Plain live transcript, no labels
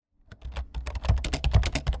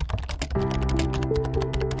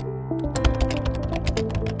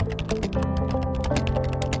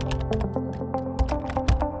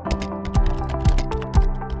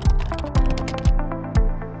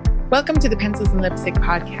Welcome to the Pencils and Lipstick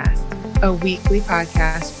Podcast, a weekly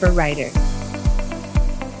podcast for writers.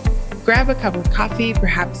 Grab a cup of coffee,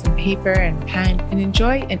 perhaps some paper and pen, and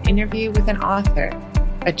enjoy an interview with an author,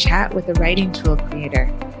 a chat with a writing tool creator,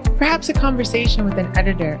 perhaps a conversation with an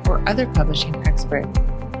editor or other publishing expert,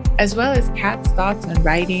 as well as Kat's thoughts on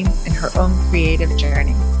writing and her own creative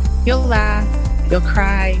journey. You'll laugh, you'll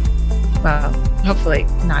cry, well, hopefully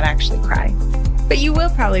not actually cry, but you will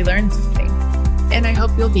probably learn something. And I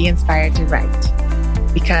hope you'll be inspired to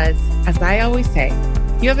write. Because, as I always say,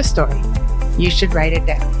 you have a story. You should write it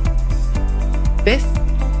down. This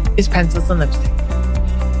is Pencils and Lipstick.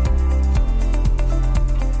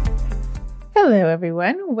 Hello,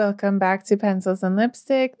 everyone. Welcome back to Pencils and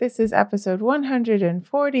Lipstick. This is episode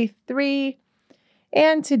 143.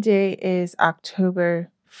 And today is October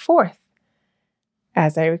 4th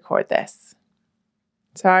as I record this.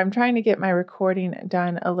 So I'm trying to get my recording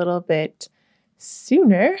done a little bit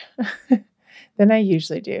sooner than I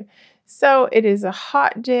usually do. So it is a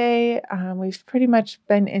hot day. We've pretty much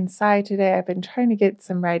been inside today. I've been trying to get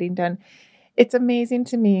some writing done. It's amazing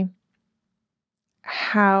to me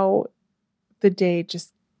how the day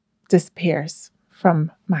just disappears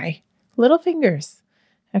from my little fingers.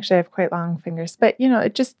 Actually, I have quite long fingers, but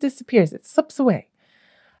it just disappears. It slips away.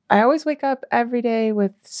 I always wake up every day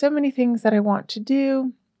with so many things that I want to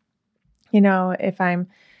do. If I'm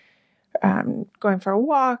going for a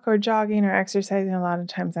walk or jogging or exercising, a lot of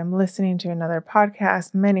times I'm listening to another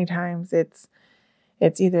podcast. Many times it's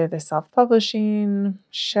either the self-publishing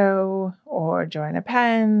show or Joanna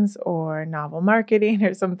Penn's or novel marketing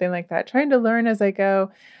or something like that, trying to learn as I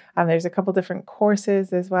go. There's a couple different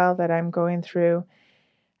courses as well that I'm going through.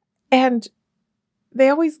 And they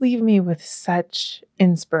always leave me with such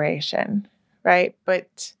inspiration, right?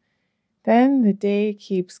 But then the day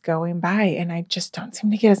keeps going by and I just don't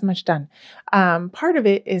seem to get as much done. Part of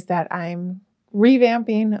it is that I'm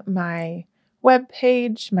revamping my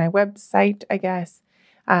webpage, my website, I guess.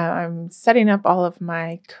 I'm setting up all of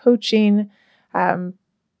my coaching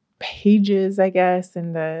pages, I guess,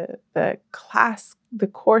 and the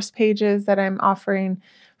course pages that I'm offering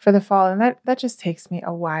for the fall. And that just takes me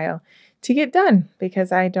a while to get done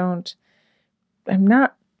because I'm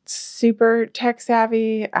not super tech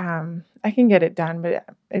savvy. I can get it done, but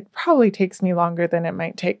it probably takes me longer than it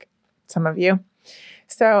might take some of you.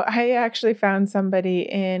 So I actually found somebody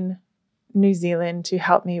in New Zealand to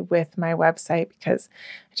help me with my website because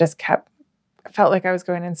I felt like I was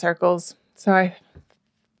going in circles. So I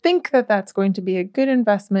think that that's going to be a good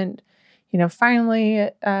investment, finally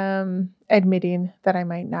admitting that I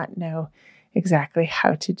might not know exactly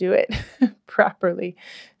how to do it properly.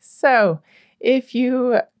 So if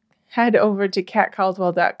you head over to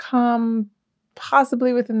katcaldwell.com,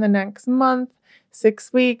 possibly within the next month,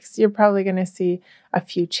 6 weeks, you're probably going to see a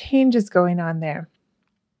few changes going on there,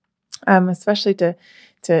 especially to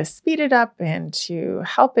speed it up and to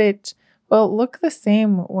help it, look the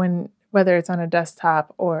same whether it's on a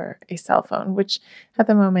desktop or a cell phone, which at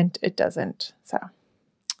the moment it doesn't. So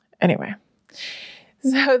anyway,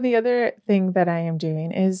 so the other thing that I am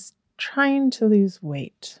doing is trying to lose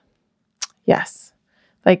weight. Yes,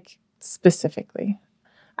 specifically.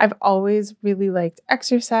 I've always really liked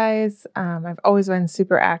exercise. I've always been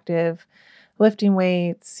super active, lifting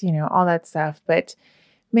weights, all that stuff. But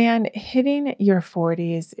man, hitting your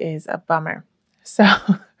 40s is a bummer. So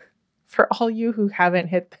for all you who haven't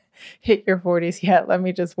hit your 40s yet, let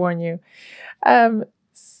me just warn you. And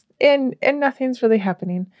nothing's really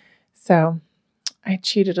happening. So I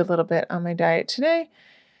cheated a little bit on my diet today,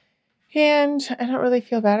 and I don't really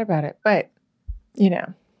feel bad about it. But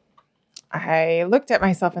I looked at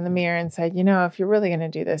myself in the mirror and said, if you're really going to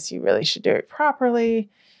do this, you really should do it properly,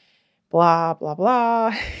 blah, blah,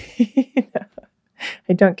 blah.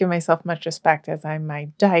 I don't give myself much respect as I'm my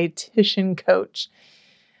dietitian coach.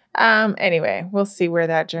 Anyway, we'll see where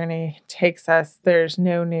that journey takes us. There's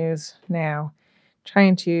no news now.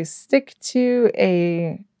 Trying to stick to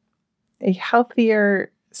a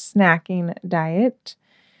healthier snacking diet.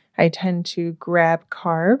 I tend to grab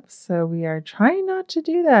carbs, so we are trying not to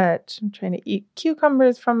do that. I'm trying to eat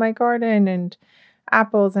cucumbers from my garden and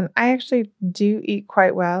apples, and I actually do eat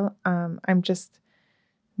quite well. I'm just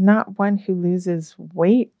not one who loses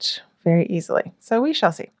weight very easily, so we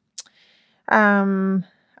shall see. I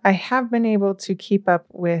have been able to keep up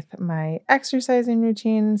with my exercising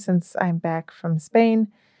routine since I'm back from Spain.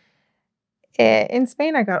 In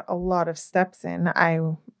Spain, I got a lot of steps in. I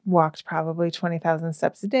walked probably 20,000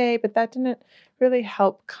 steps a day, but that didn't really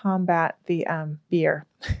help combat the beer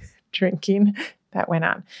drinking that went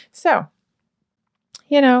on. So,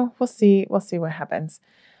 we'll see what happens.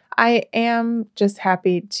 I am just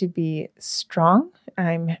happy to be strong.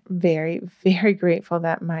 I'm very, very grateful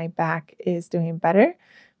that my back is doing better.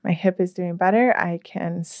 My hip is doing better. I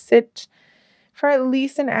can sit for at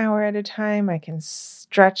least an hour at a time. I can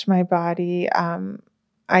stretch my body.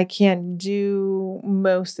 I can't do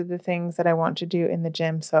most of the things that I want to do in the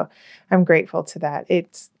gym. So I'm grateful to that.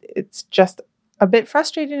 It's just a bit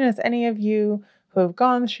frustrating, as any of you who have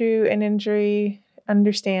gone through an injury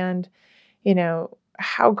understand,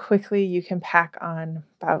 how quickly you can pack on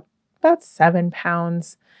about 7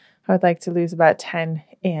 pounds. I would like to lose about 10,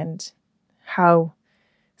 and how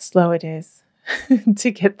slow it is to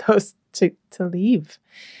get those to leave.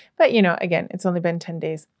 But again, it's only been 10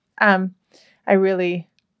 days. I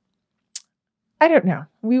don't know.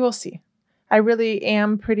 We will see. I really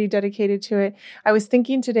am pretty dedicated to it. I was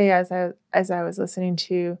thinking today as I was listening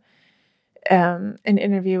to an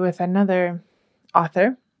interview with another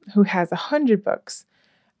author who has 100 books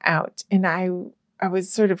out, and I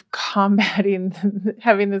was sort of combating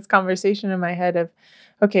having this conversation in my head of,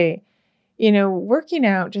 okay, working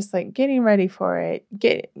out, just like getting ready for it,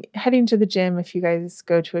 heading to the gym if you guys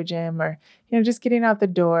go to a gym, or just getting out the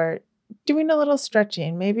door, doing a little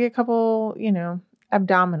stretching, maybe a couple,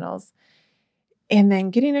 abdominals, and then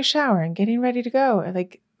getting a shower and getting ready to go.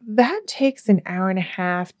 Like, that takes an hour and a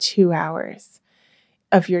half, 2 hours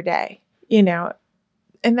of your day, and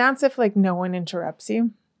that's if like no one interrupts you.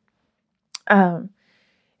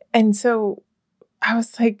 And so I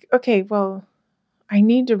was like, okay, well, I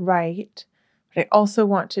need to write, but I also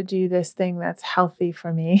want to do this thing that's healthy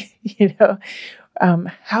for me.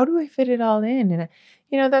 How do I fit it all in? And,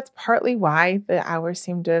 that's partly why the hours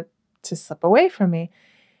seem to slip away from me.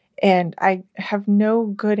 And I have no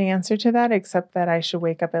good answer to that, except that I should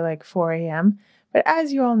wake up at like 4 a.m. But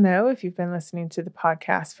as you all know, if you've been listening to the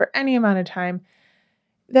podcast for any amount of time,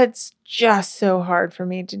 that's just so hard for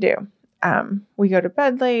me to do. We go to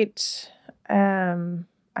bed late. I'm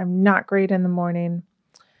not great in the morning.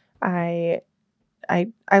 I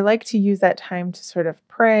like to use that time to sort of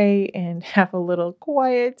pray and have a little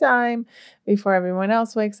quiet time before everyone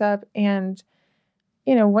else wakes up. And,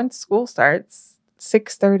 once school starts,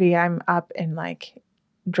 6:30, I'm up and like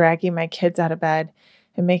dragging my kids out of bed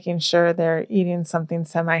and making sure they're eating something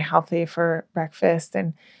semi-healthy for breakfast,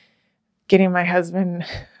 and getting my husband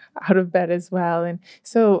out of bed as well. And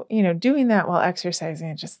so, doing that while exercising,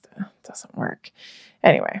 it just doesn't work.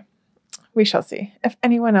 Anyway, we shall see. If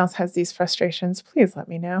anyone else has these frustrations, please let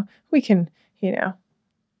me know. We can,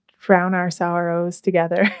 drown our sorrows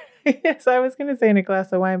together. Yes, I was going to say in a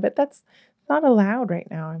glass of wine, but that's not allowed right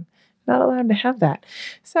now. I'm not allowed to have that.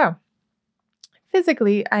 So,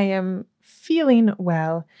 physically, I am feeling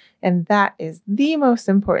well, and that is the most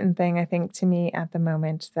important thing, I think, to me at the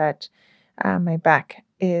moment, that my back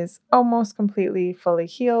is almost completely fully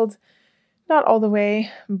healed. Not all the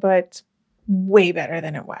way, but way better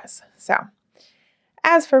than it was. So,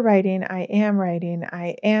 as for writing, I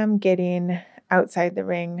am getting Outside the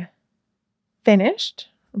Ring finished,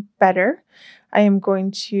 better. I am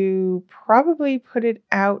going to probably put it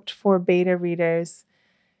out for beta readers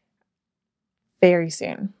very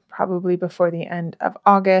soon, probably before the end of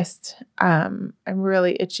August. I'm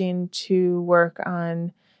really itching to work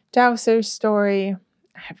on Dowser's story.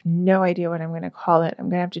 I have no idea what I'm going to call it. I'm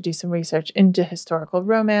going to have to do some research into historical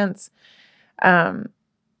romance.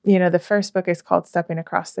 The first book is called Stepping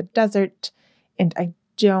Across the Desert, and I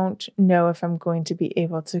don't know if I'm going to be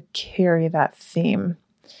able to carry that theme.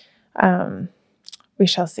 We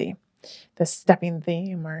shall see. The stepping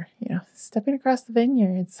theme, or, stepping across the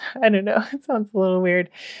vineyards. I don't know. It sounds a little weird.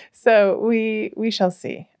 So we shall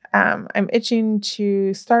see. I'm itching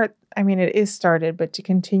to start. I mean, it is started, but to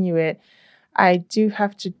continue it, I do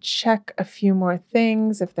have to check a few more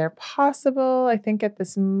things if they're possible. I think at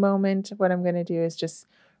this moment, what I'm going to do is just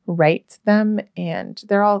write them, and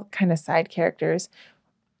they're all kind of side characters,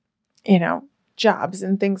 jobs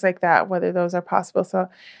and things like that, whether those are possible. So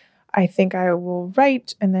I think I will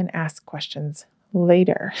write and then ask questions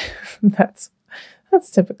later. That's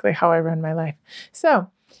typically how I run my life. So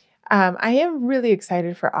I am really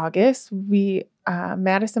excited for August.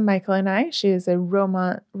 Madison Michael and I, she is a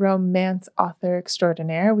romance author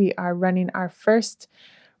extraordinaire. We are running our first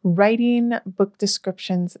Writing Book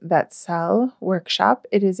Descriptions That Sell workshop.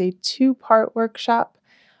 It is a 2-part workshop,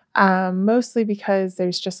 mostly because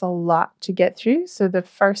there's just a lot to get through. So the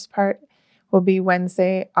first part will be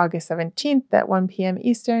Wednesday, August 17th at 1 p.m.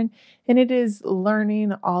 Eastern, and it is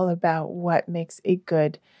learning all about what makes a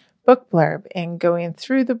good book blurb and going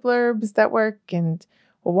through the blurbs that work and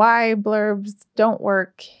why blurbs don't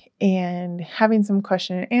work, and having some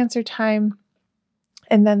question and answer time.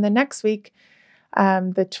 And then the next week,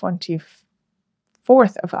 the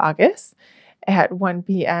 24th of August at 1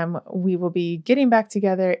 p.m., we will be getting back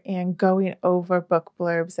together and going over book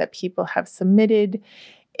blurbs that people have submitted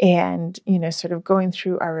and, sort of going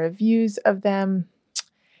through our reviews of them.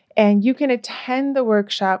 And you can attend the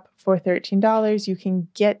workshop for $13. You can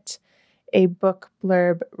get a book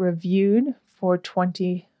blurb reviewed for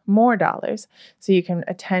 $20 more. So you can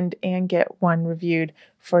attend and get one reviewed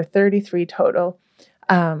for $33 total.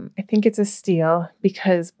 I think it's a steal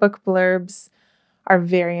because book blurbs are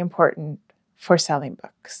very important for selling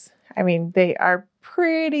books. I mean, they are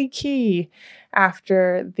pretty key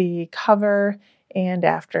after the cover and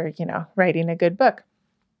after, writing a good book.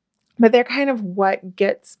 But they're kind of what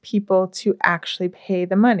gets people to actually pay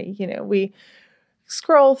the money. We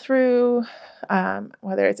scroll through,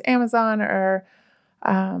 whether it's Amazon or,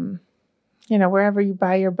 wherever you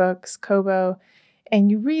buy your books, Kobo,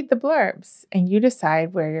 and you read the blurbs and you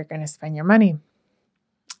decide where you're going to spend your money.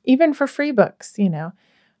 Even for free books,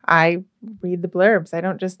 I read the blurbs. I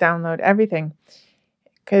don't just download everything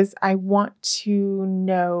because I want to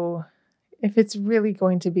know if it's really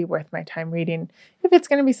going to be worth my time reading, if it's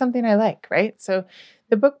going to be something I like, right? So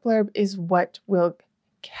the book blurb is what will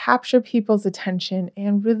capture people's attention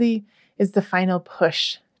and really is the final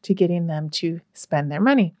push to getting them to spend their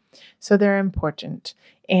money. So they're important.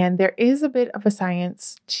 And there is a bit of a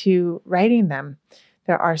science to writing them.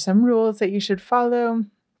 There are some rules that you should follow.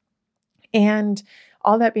 And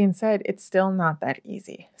all that being said, it's still not that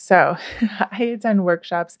easy. So I attend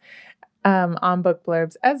workshops on book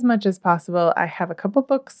blurbs as much as possible. I have a couple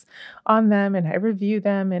books on them and I review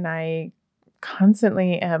them, and I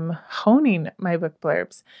constantly am honing my book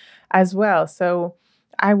blurbs as well. So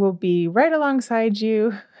I will be right alongside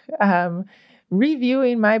you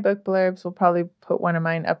reviewing my book blurbs. We'll probably put one of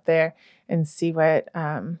mine up there and see what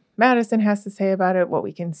Madison has to say about it, what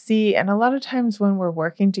we can see. And a lot of times when we're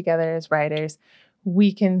working together as writers,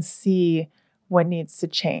 we can see what needs to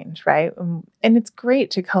change, right? And it's great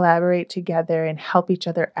to collaborate together and help each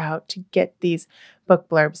other out to get these book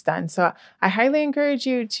blurbs done. So I highly encourage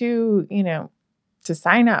you to, to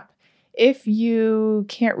sign up. If you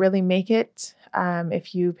can't really make it,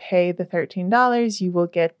 if you pay the $13, you will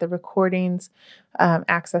get the recordings,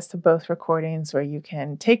 access to both recordings where you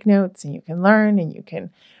can take notes and you can learn and you can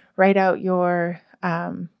write out your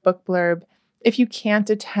book blurb. If you can't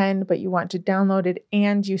attend, but you want to download it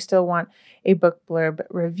and you still want a book blurb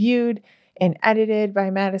reviewed and edited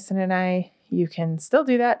by Madison and I, you can still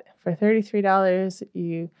do that for $33.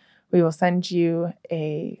 We will send you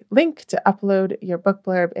a link to upload your book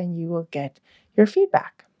blurb and you will get your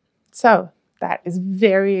feedback. So that is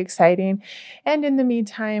very exciting. And in the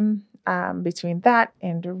meantime, between that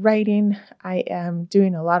and writing, I am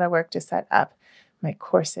doing a lot of work to set up my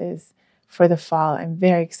courses for the fall. I'm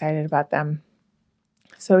very excited about them.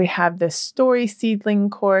 So we have the story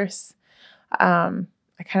seedling course.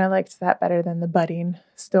 I kind of liked that better than the budding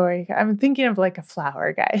story. I'm thinking of like a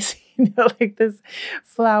flower, guys, like this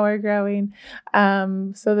flower growing.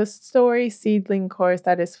 So the story seedling course,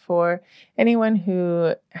 that is for anyone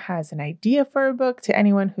who has an idea for a book to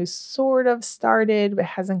anyone who's sort of started but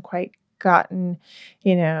hasn't quite gotten,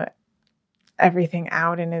 everything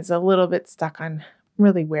out and is a little bit stuck on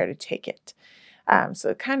really where to take it.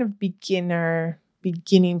 So kind of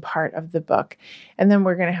beginning part of the book. And then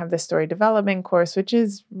we're going to have the story development course, which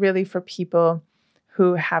is really for people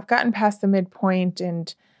who have gotten past the midpoint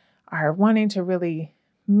and are wanting to really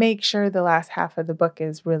make sure the last half of the book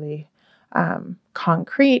is really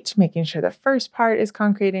concrete, making sure the first part is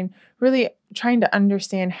concrete and really trying to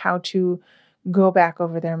understand how to go back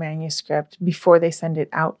over their manuscript before they send it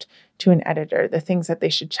out to an editor, the things that they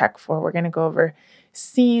should check for. We're going to go over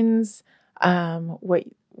scenes,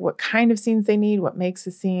 what kind of scenes they need, what makes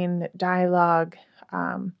a scene, dialogue.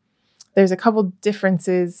 There's a couple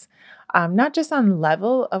differences, not just on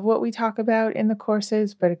level of what we talk about in the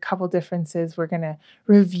courses, but a couple differences we're going to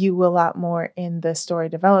review a lot more in the story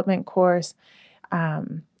development course.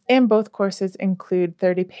 And both courses include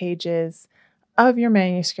 30 pages of your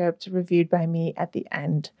manuscript reviewed by me at the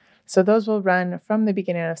end. So those will run from the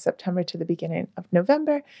beginning of September to the beginning of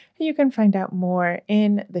November. And you can find out more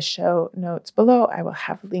in the show notes below. I will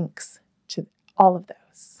have links to all of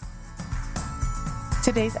those.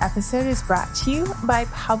 Today's episode is brought to you by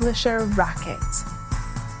Publisher Rocket.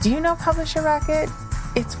 Do you know Publisher Rocket?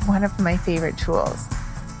 It's one of my favorite tools.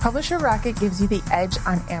 Publisher Rocket gives you the edge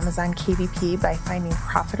on Amazon KDP by finding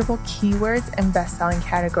profitable keywords and best-selling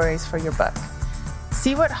categories for your book.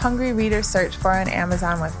 See what hungry readers search for on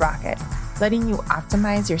Amazon with Rocket, letting you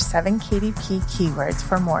optimize your 7 KDP keywords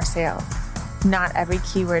for more sales. not every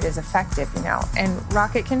keyword is effective, and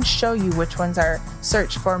Rocket can show you which ones are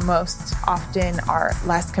searched for most often, are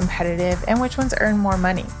less competitive, and which ones earn more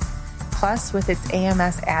money. Plus, with its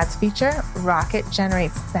AMS ads feature, Rocket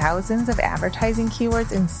generates thousands of advertising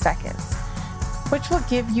keywords in seconds, which will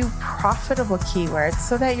give you profitable keywords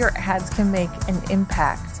so that your ads can make an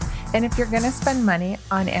impact. And if you're going to spend money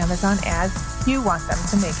on Amazon ads, you want them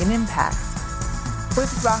to make an impact.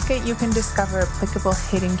 With Rocket, you can discover applicable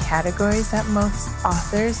hidden categories that most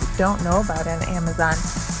authors don't know about on Amazon,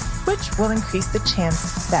 which will increase the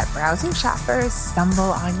chance that browsing shoppers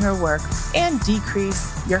stumble on your work and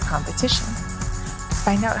decrease your competition.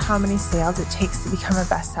 Find out how many sales it takes to become a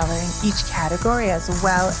bestseller in each category, as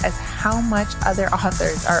well as how much other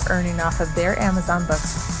authors are earning off of their Amazon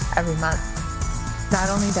books every month. Not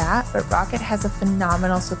only that, but Rocket has a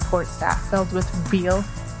phenomenal support staff filled with real,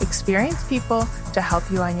 experienced people to help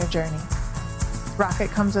you on your journey. Rocket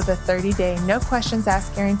comes with a 30-day, no questions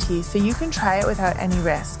asked guarantee, so you can try it without any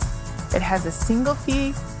risk. It has a single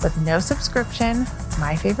fee with no subscription,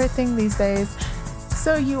 my favorite thing these days,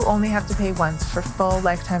 so you only have to pay once for full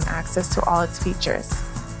lifetime access to all its features.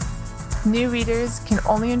 New readers can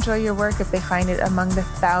only enjoy your work if they find it among the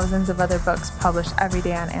thousands of other books published every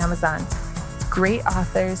day on Amazon. Great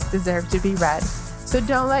authors deserve to be read, so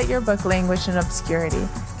don't let your book languish in obscurity.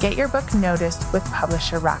 Get your book noticed with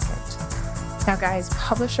Publisher Rocket. Now guys,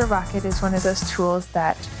 Publisher Rocket is one of those tools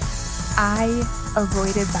that I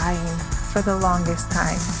avoided buying for the longest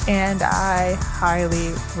time, and I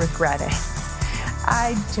highly regret it.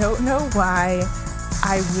 I don't know why.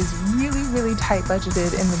 I was really tight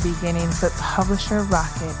budgeted in the beginning, but Publisher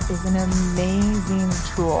Rocket is an amazing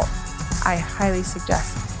tool. I highly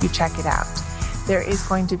suggest you check it out. There is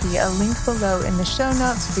going to be a link below in the show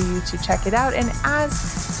notes for you to check it out. And as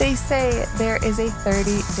they say, there is a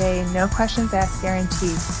 30-day, no questions asked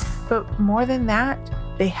guarantee. But more than that,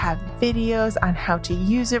 they have videos on how to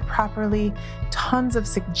use it properly, tons of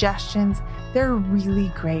suggestions. They're really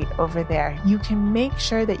great over there. You can make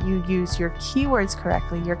sure that you use your keywords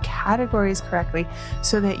correctly, your categories correctly,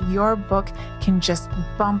 so that your book can just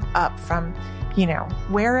bump up from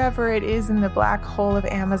wherever it is in the black hole of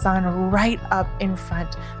Amazon, right up in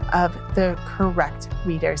front of the correct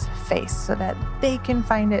reader's face so that they can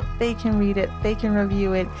find it, they can read it, they can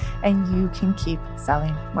review it, and you can keep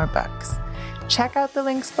selling more books. Check out the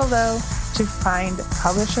links below to find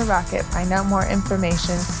Publisher Rocket, find out more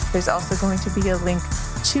information. There's also going to be a link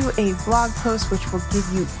to a blog post which will give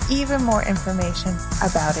you even more information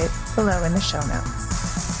about it below in the show notes.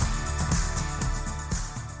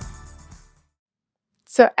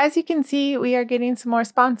 So as you can see, we are getting some more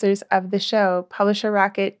sponsors of the show. Publisher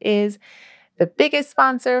Rocket is the biggest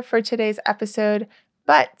sponsor for today's episode,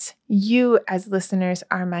 but you as listeners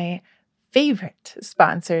are my favorite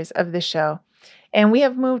sponsors of the show. And we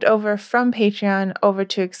have moved over from Patreon over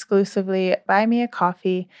to exclusively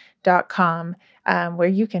buymeacoffee.com, where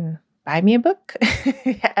you can buy me a book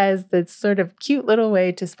as the sort of cute little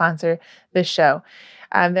way to sponsor the show.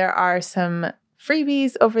 There are some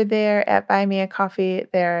freebies over there at Buy Me a Coffee.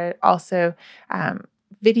 There are also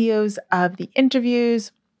videos of the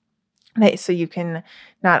interviews, so you can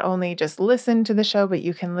not only just listen to the show, but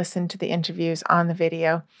you can listen to the interviews on the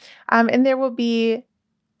video. And there will be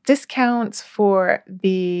discounts for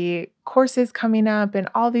the courses coming up and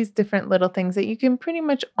all these different little things that you can pretty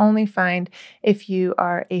much only find if you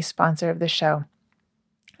are a sponsor of the show.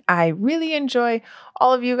 I really enjoy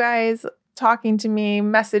all of you guys talking to me,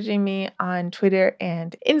 messaging me on Twitter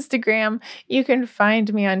and Instagram. You can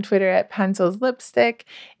find me on Twitter at Pencils Lipstick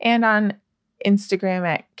and on Instagram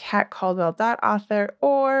at katcaldwell.author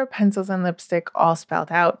or Pencils and Lipstick, all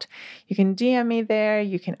spelled out. You can DM me there.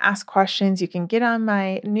 You can ask questions. You can get on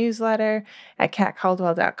my newsletter at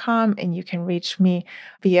katcaldwell.com, and you can reach me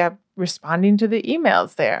via responding to the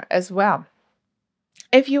emails there as well.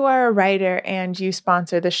 If you are a writer and you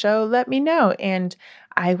sponsor the show, let me know, and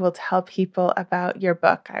I will tell people about your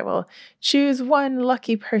book. I will choose one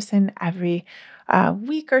lucky person every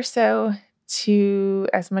week or so, to,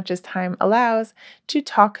 as much as time allows, to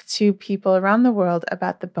talk to people around the world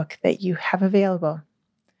about the book that you have available.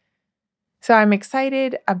 So I'm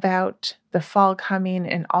excited about the fall coming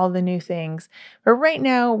and all the new things. But right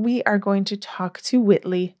now we are going to talk to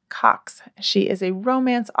Whitley Cox. She is a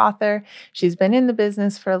romance author. She's been in the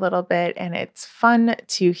business for a little bit, and it's fun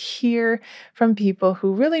to hear from people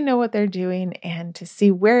who really know what they're doing and to see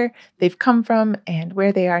where they've come from and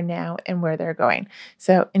where they are now and where they're going.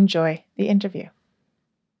 So enjoy the interview.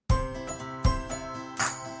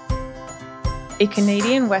 A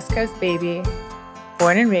Canadian West Coast baby,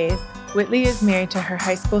 born and raised Whitley is married to her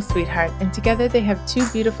high school sweetheart, and together they have 2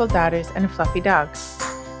 beautiful daughters and a fluffy dog.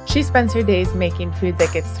 She spends her days making food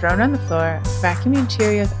that gets thrown on the floor, vacuuming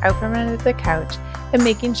Cheerios out from under the couch, and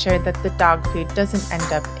making sure that the dog food doesn't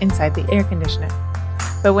end up inside the air conditioner.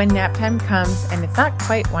 But when nap time comes and it's not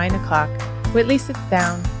quite wine o'clock, Whitley sits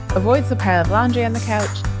down, avoids the pile of laundry on the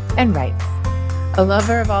couch, and writes. A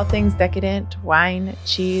lover of all things decadent, wine,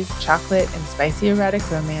 cheese, chocolate, and spicy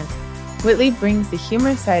erotic romance, Whitley brings the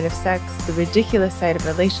humorous side of sex, the ridiculous side of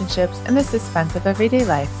relationships, and the suspense of everyday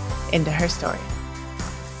life into her stories.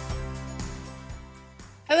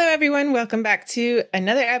 Hello, everyone. Welcome back to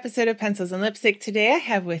another episode of Pencils and Lipstick. Today I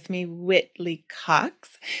have with me Whitley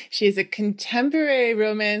Cox. She is a contemporary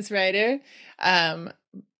romance writer. I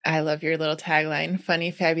love your little tagline,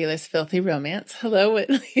 funny, fabulous, filthy romance. Hello,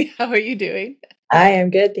 Whitley. How are you doing? I am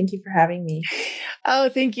good. Thank you for having me. Oh,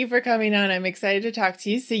 thank you for coming on. I'm excited to talk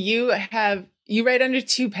to you. So you write under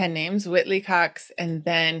 2 pen names, Whitley Cox, and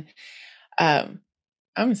then,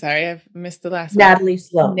 I'm sorry, I've missed the last Natalie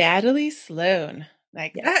Sloan. Natalie Sloan.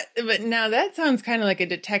 Like that, but now that sounds kind of like a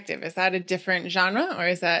detective. Is that a different genre or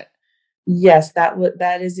is that? Yes,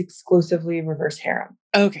 that is exclusively reverse harem.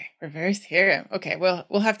 Okay, reverse harem. Okay, well,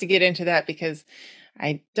 we'll have to get into that because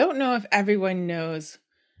I don't know if everyone knows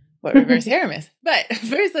what reverse harem is. But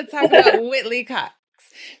first, let's talk about Whitley Cox.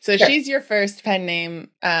 So sure. She's your first pen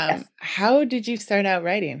name. Yes. How did you start out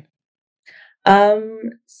writing?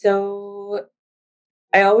 So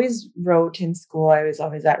I always wrote in school. I was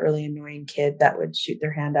always that really annoying kid that would shoot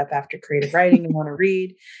their hand up after creative writing and want to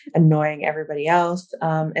read, annoying everybody else.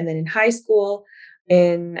 And then in high school,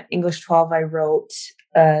 in English 12, I wrote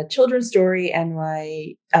a children's story, and my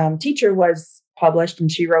teacher was published,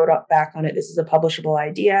 and she wrote up back on it. This is a publishable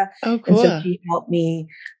idea. Oh, cool. And so she helped me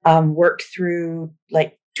work through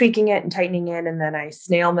like tweaking it and tightening it. And then I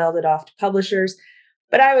snail mailed it off to publishers.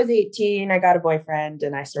 But I was 18, I got a boyfriend,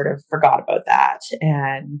 and I sort of forgot about that.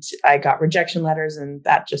 And I got rejection letters, and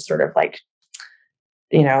that just sort of like,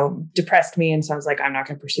 depressed me. And so I was like, I'm not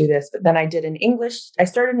going to pursue this. But then I started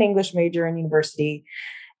an English major in university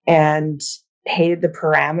and hated the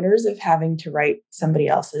parameters of having to write somebody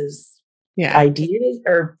else's ideas,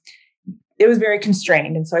 or it was very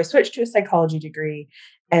constrained. And so I switched to a psychology degree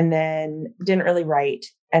and then didn't really write.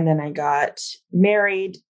 And then I got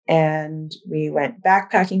married and we went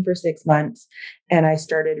backpacking for 6 months, and I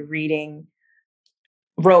started reading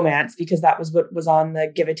romance because that was what was on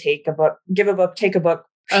the give a book, take a book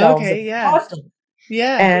shelves. Okay, yeah. Awesome.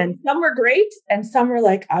 Yeah. And some were great and some were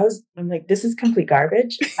like, I'm like, this is complete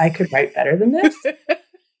garbage. I could write better than this.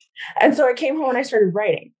 And so I came home and I started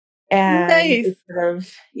writing. And nice.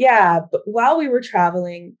 But while we were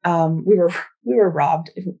traveling, we were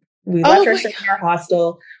robbed. We left our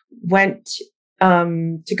hostel, went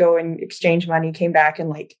to go and exchange money, came back, and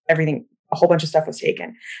like everything, a whole bunch of stuff was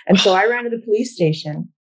taken. And so I ran to the police station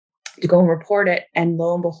to go and report it. And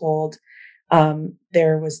lo and behold,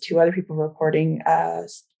 there was 2 other people reporting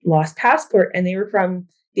lost passport, and they were from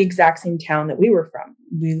the exact same town that we were from.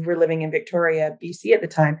 We were living in Victoria, BC at the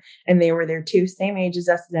time, and they were there too, same age as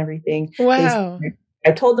us and everything. Wow.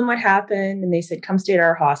 I told them what happened, and they said, come stay at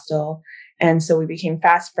our hostel. And so we became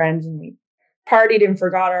fast friends, and we partied and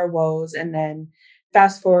forgot our woes. And then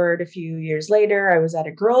fast forward a few years later, I was at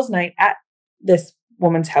a girls' night at this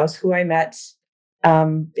woman's house who I met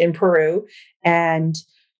in Peru, and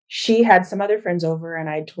she had some other friends over, and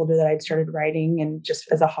I told her that I'd started writing and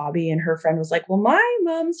just as a hobby. And her friend was like, well, my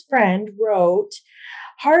mom's friend wrote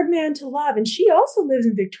Hard Man to Love, and she also lives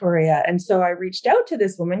in Victoria. And so I reached out to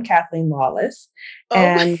this woman, Kathleen Lawless,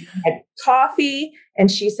 and had coffee.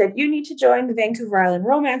 And she said, you need to join the Vancouver Island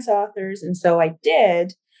Romance Authors. And so I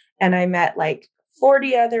did. And I met like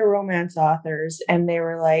 40 other romance authors, and they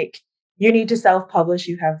were like, you need to self-publish.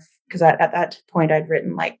 Because at that point I'd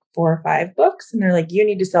written like 4 or 5 books, and they're like, you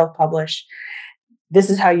need to self-publish. This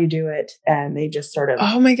is how you do it. And they just sort of,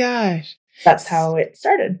 oh my gosh, that's how it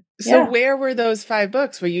started. So where were those 5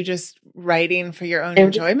 books? Were you just writing for your own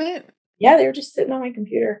enjoyment? They were just sitting on my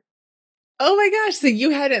computer. Oh my gosh. So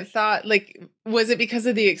you hadn't thought, like, was it because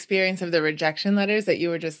of the experience of the rejection letters that you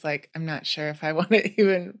were just like, I'm not sure if I want to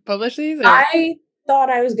even publish these? Or? I thought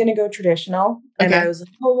I was going to go traditional. And I was like,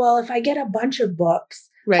 oh, well, if I get a bunch of books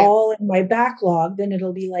all in my backlog, then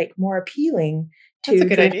it'll be like more appealing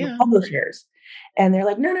to publishers. And they're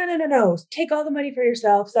like, no. Take all the money for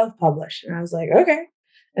yourself, self-publish. And I was like, okay.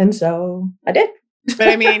 And so I did. But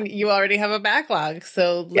I mean, you already have a backlog.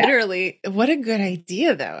 So literally, what a good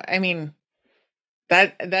idea, though. I mean,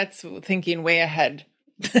 that's thinking way ahead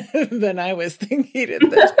than I was thinking at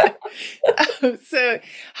the time. So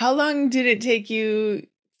how long did it take you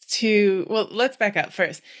let's back up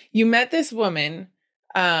first. You met this woman.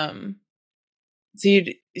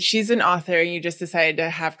 She's an author, and you just decided to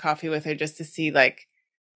have coffee with her just to see like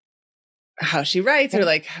how she writes or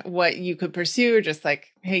like what you could pursue, or just like,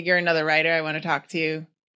 hey, you're another writer, I want to talk to you.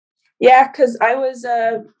 Yeah, because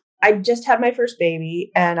I just had my first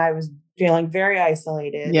baby and I was feeling very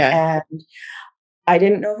isolated. Yeah. And I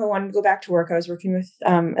didn't know if I wanted to go back to work. I was working with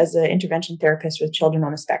as an intervention therapist with children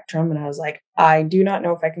on the spectrum. And I was like, I do not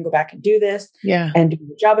know if I can go back and do this and do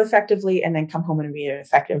the job effectively and then come home and be an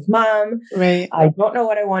effective mom. Right. I don't know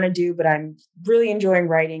what I want to do, but I'm really enjoying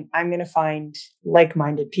writing. I'm going to find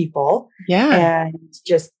like-minded people and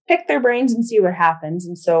just pick their brains and see what happens.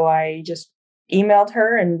 And so I just emailed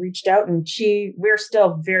her and reached out, and we're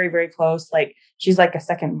still very, very close. Like, she's like a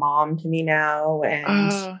second mom to me now.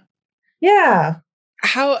 And yeah.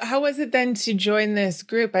 How was it then to join this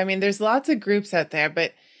group? I mean, there's lots of groups out there,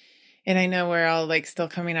 and I know we're all like still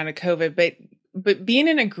coming out of COVID, but being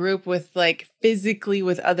in a group with like physically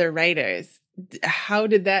with other writers, how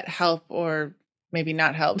did that help or maybe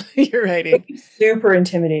not help your writing? It was super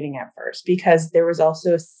intimidating at first because there was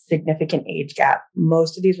also a significant age gap.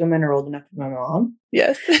 Most of these women are old enough to be my mom.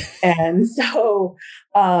 Yes. And so,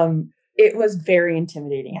 it was very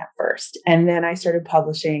intimidating at first. And then I started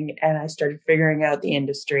publishing and I started figuring out the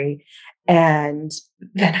industry. And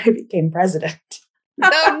then I became president.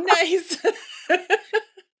 Oh, nice.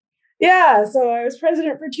 Yeah. So I was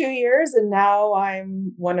president for 2 years and now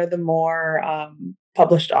I'm one of the more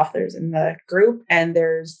published authors in the group. And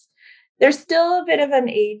there's still a bit of an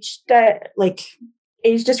age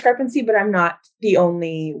discrepancy, but I'm not the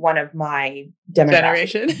only one of my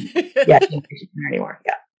generation. Generation anymore.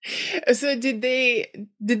 Yeah. So did they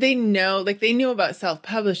know, like they knew about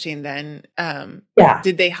self-publishing then?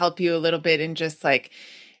 Did they help you a little bit in just like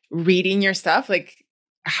reading your stuff? Like,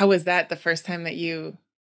 how was that the first time that you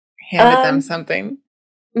handed them something?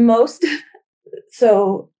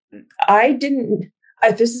 So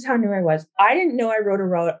this is how new I was. I didn't know I wrote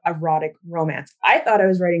erotic romance. I thought I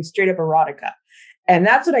was writing straight up erotica. And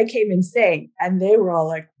that's what I came in saying. And they were all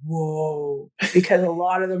like, whoa, because a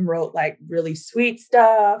lot of them wrote like really sweet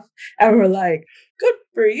stuff. And we're like, good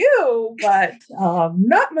for you, but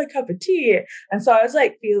not my cup of tea. And so I was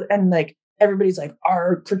like, everybody's like,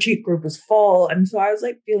 our critique group was full. And so I was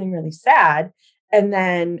like feeling really sad. And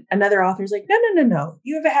then another author's like, no.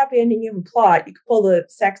 You have a happy ending. You have a plot. You could pull the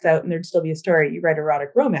sex out and there'd still be a story. You write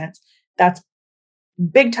erotic romance. That's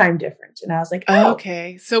big time different. And I was like, oh.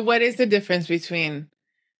 Okay. So what is the difference between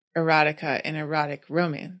erotica and erotic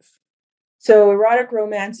romance? So erotic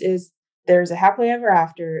romance is there's a happily ever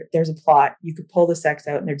after, there's a plot. You could pull the sex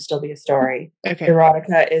out and there'd still be a story. Okay.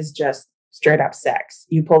 Erotica is just straight up sex.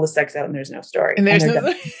 You pull the sex out and there's no story. And there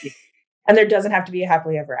doesn't have to be a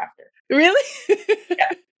happily ever after. Really? Yeah.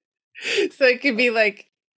 So it could be like,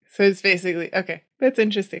 so it's basically, okay, that's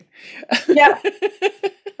interesting. Yeah.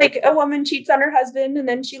 Like a woman cheats on her husband and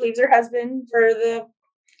then she leaves her husband for the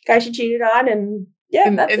guy she cheated on. And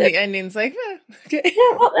that's it. The ending's like, okay.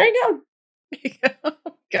 Yeah, well, there you go. Oh,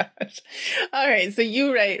 gosh. All right. So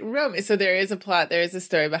you write romance. So there is a plot, there is a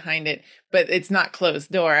story behind it, but it's not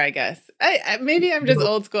closed door, I guess. Maybe I'm just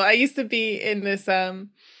old school. I used to be in this,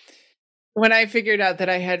 when I figured out that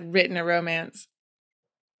I had written a romance,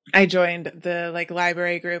 I joined the like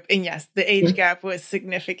library group, and yes, the age gap was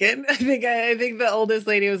significant. I think the oldest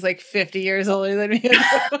lady was like 50 years older than me.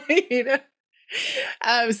 You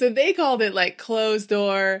know? So they called it like closed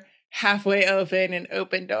door, halfway open, and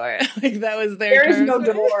open door. Like that was their terms. There is no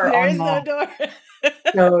door. There is no door.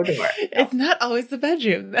 No door. No. It's not always the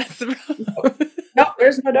bedroom. That's the problem. No,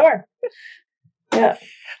 there's no door. Yeah.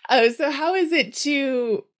 So how is it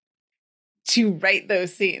to write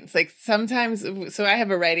those scenes? Like sometimes, so I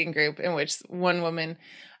have a writing group in which one woman,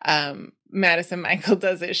 Madison Michael,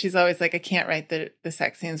 does it. She's always like, I can't write the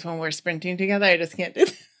sex scenes when we're sprinting together. I just can't do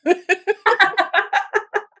it.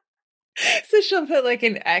 So she'll put like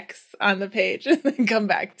an X on the page and then come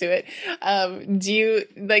back to it. Do you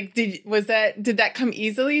like, did that come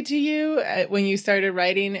easily to you when you started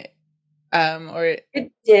writing? Or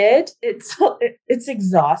it did. It's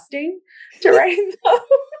exhausting to write though.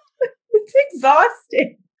 It's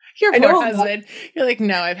exhausting. Your poor husband. You're like,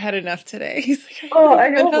 no, I've had enough today. He's like, I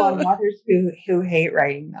know a lot of authors who hate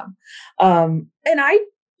writing them. And I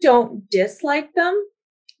don't dislike them,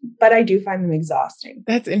 but I do find them exhausting.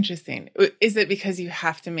 That's interesting. Is it because you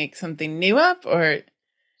have to make something new up or?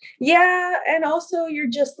 Yeah. And also you're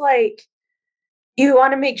just like, you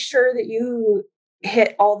want to make sure that you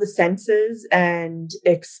hit all the senses and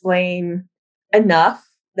explain enough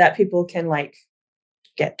that people can like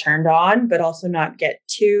get turned on, but also not get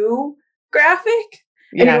too graphic.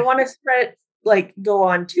 And you Yeah. don't want to go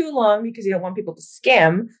on too long because you don't want people to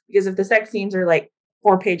skim. Because if the sex scenes are like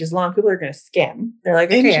 4 pages long, people are going to skim. They're like,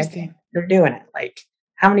 okay, Interesting. they're doing it. Like,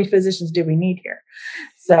 how many physicians do we need here?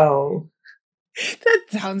 So That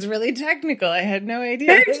sounds really technical. I had no idea.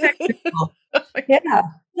 very technical. Yeah.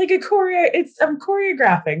 Like I'm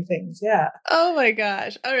choreographing things. Yeah. Oh my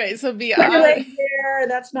gosh. All right. So Put your beyond, leg there.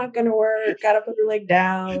 That's not going to work. Got to put your leg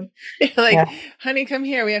down. you're like, Yeah. honey, come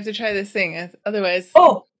here. We have to try this thing. Otherwise.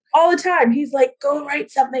 Oh, all the time. He's like, go write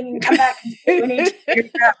something and come back and say we need to figure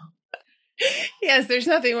it out. Yes, there's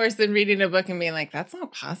nothing worse than reading a book and being like, that's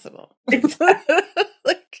not possible.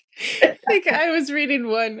 like I was reading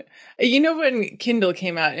one, when Kindle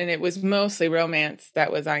came out and it was mostly romance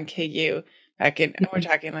that was on KU back in, we're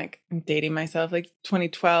talking like, I'm dating myself, like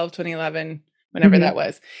 2012, 2011, whenever that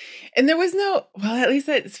was. And there was at least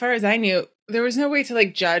as far as I knew, there was no way to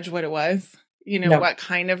like judge what it was. What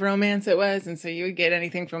kind of romance it was. And so you would get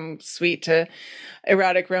anything from sweet to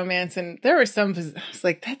erotic romance. And there were some, I was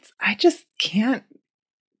like, I just can't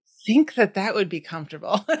think that would be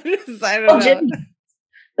comfortable. I don't know. Jimmy.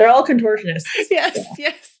 They're all contortionists.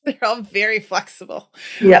 Yes. They're all very flexible.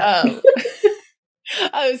 Yeah.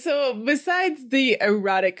 So besides the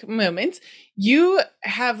erotic moments, you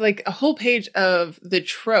have like a whole page of the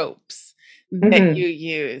tropes that you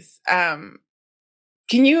use.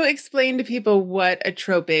 Can you explain to people what a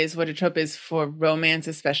trope is for romance,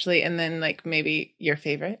 especially, and then like maybe your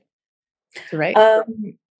favorite to write?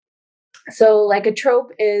 So like a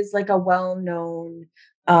trope is like a well-known,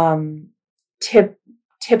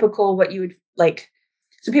 typical what you would like.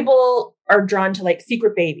 So people are drawn to like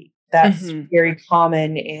secret baby. That's very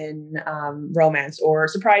common in romance, or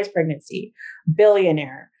surprise pregnancy,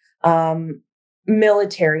 billionaire,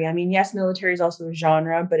 military. I mean, yes, military is also a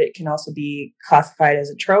genre, but it can also be classified as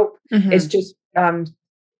a trope. It's just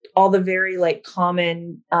all the very like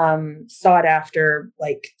common sought after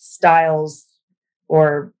like styles,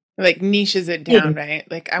 or like niches it down, right?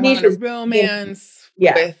 Like I want a romance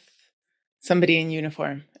with somebody in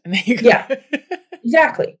uniform. And then you go. Yeah,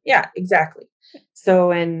 exactly. Yeah, exactly.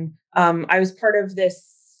 So, and I was part of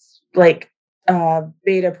this like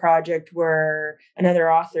beta project where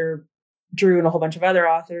another author drew and a whole bunch of other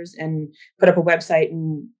authors and put up a website,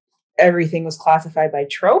 and everything was classified by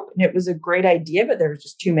trope. And it was a great idea, but there was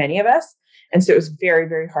just too many of us. And so it was very,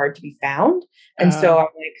 very hard to be found. And so I'm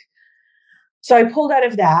like, so I pulled out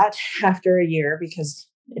of that after a year because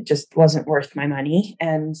it just wasn't worth my money.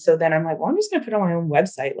 And so then I'm like, well, I'm just going to put it on my own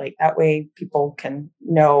website. Like that way people can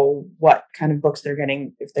know what kind of books they're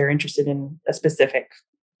getting if they're interested in a specific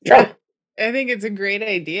trope. Yeah, I think it's a great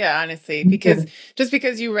idea, honestly, because just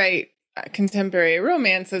because you write contemporary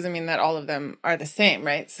romance doesn't mean that all of them are the same,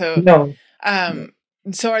 right? So,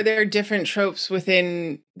 so are there different tropes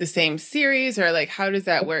within the same series, or like how does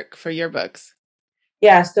that work for your books?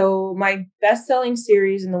 Yeah, so my best-selling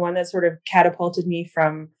series, and the one that sort of catapulted me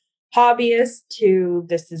from hobbyist to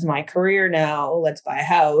this is my career now, let's buy a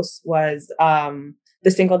house, was The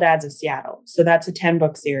Single Dads of Seattle. So that's a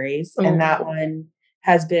 10-book series, and that one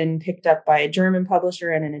has been picked up by a German publisher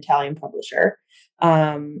and an Italian publisher.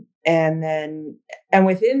 And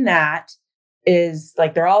within that is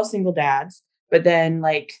like, they're all single dads, but then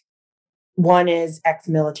like one is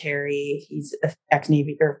ex-military, he's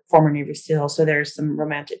ex-Navy or former Navy SEAL. So there's some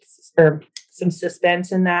romantic or some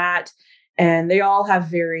suspense in that. And they all have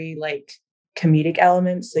very like comedic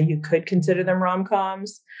elements. So you could consider them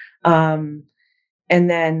rom-coms. And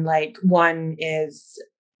then like one is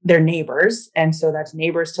they're neighbors. And so that's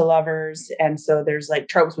neighbors to lovers. And so there's like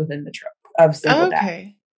tropes within the trope of single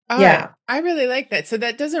dad. Right. I really like that. So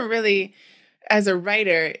that doesn't really, as a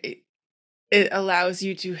writer, it allows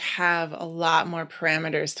you to have a lot more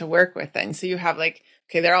parameters to work with. And so you have like,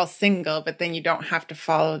 okay, they're all single, but then you don't have to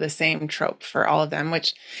follow the same trope for all of them,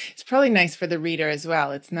 which is probably nice for the reader as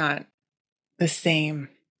well. It's not the same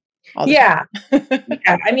all the time.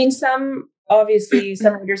 Yeah. I mean, obviously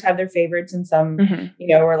some readers have their favorites, and some,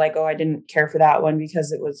 are like, oh, I didn't care for that one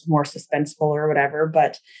because it was more suspenseful or whatever.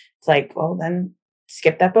 But it's like, well, then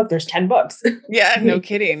skip that book. There's 10 books. Yeah, no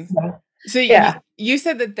kidding. So you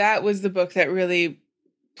said that was the book that really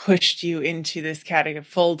pushed you into this category,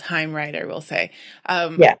 full-time writer, we'll say.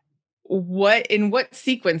 In what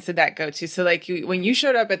sequence did that go to? So like when you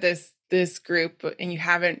showed up at this group and you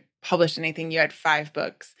haven't published anything, you had 5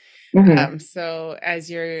 books. So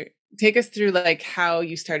take us through like how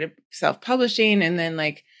you started self-publishing, and then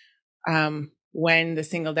like when The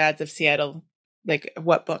Single Dads of Seattle, like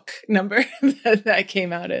what book number that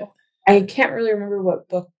came out at? I can't really remember what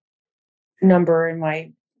book number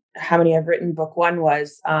how many I've written. Book 1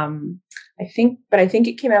 was, I think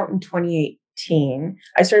it came out in 2018. 2016.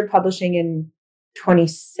 I started publishing in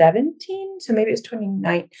 2017. So maybe it was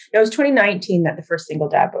 2019. No, it was 2019 that the first Single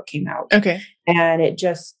Dad book came out. Okay. And it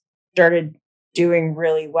just started doing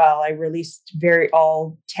really well. I released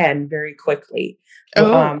all 10 very quickly.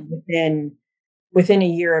 Oh. Within a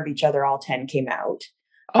year of each other, all 10 came out.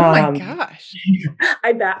 Oh my gosh.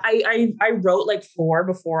 I bet I wrote like 4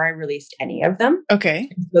 before I released any of them. Okay.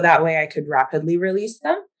 So that way I could rapidly release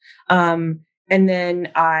them. And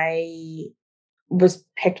then I was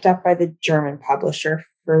picked up by the German publisher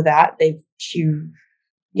for that.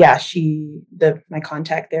 My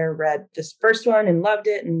contact there read this first one and loved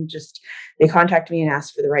it, and they contacted me and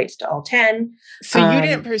asked for the rights to all 10. So you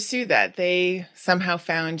didn't pursue that. They somehow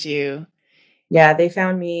found you. Yeah, they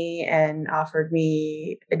found me and offered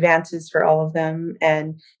me advances for all of them.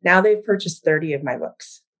 And now they've purchased 30 of my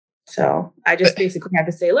books. So I just basically had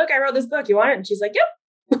to say, look, I wrote this book. You want it? And she's like, yep.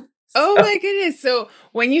 Oh my goodness. So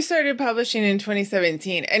when you started publishing in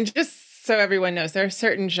 2017, and just so everyone knows, there are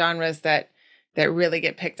certain genres that really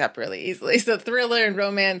get picked up really easily. So thriller and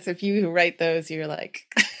romance, if you write those, you're like,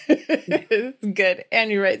 it's good.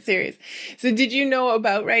 And you write series. So did you know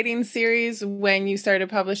about writing series when you started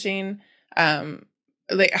publishing?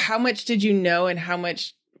 Like how much did you know, and how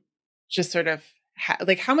much just sort of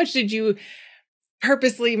how much did you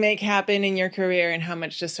purposely make happen in your career, and how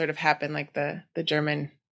much just sort of happened like the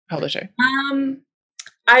German publisher?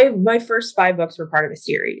 My first 5 books were part of a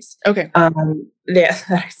series. Okay. That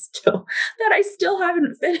I still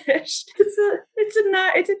haven't finished.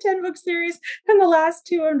 It's a 10 book series, and the last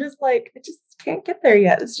 2 I'm just like, I just can't get there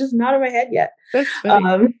yet. It's just not in my head yet. That's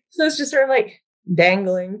funny. So it's just sort of like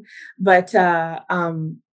dangling. But I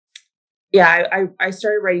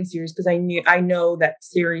started writing series because I know that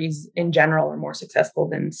series in general are more successful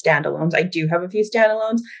than standalones. I do have a few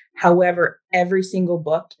standalones. However, every single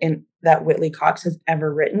book that Whitley Cox has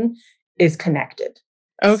ever written is connected.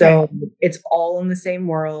 Okay. So it's all in the same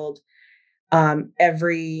world.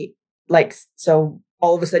 So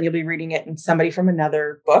all of a sudden you'll be reading it and somebody from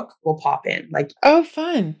another book will pop in. Like, oh,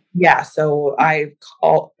 fun. Yeah. So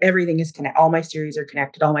everything is connected. All my series are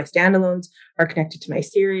connected. All my standalones are connected to my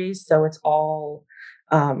series. So it's all,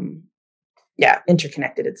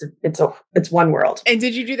 interconnected. It's one world. And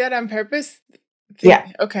did you do that on purpose?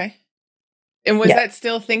 Yeah. Okay. And was that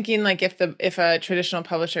still thinking like if a traditional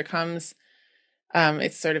publisher comes,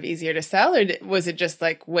 it's sort of easier to sell, or was it just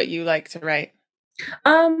like what you like to write?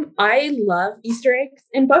 I love Easter eggs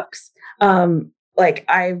in books. Like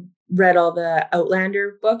I read all the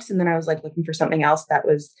Outlander books, and then I was like looking for something else that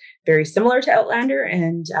was very similar to Outlander.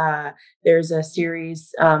 And there's a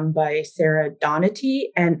series by Sarah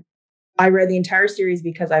Donati, and I read the entire series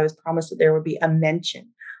because I was promised that there would be a mention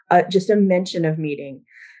of meeting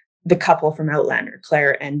the couple from Outlander,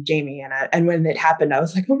 Claire and Jamie. And when it happened, I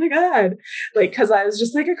was like, oh my God, like, because I was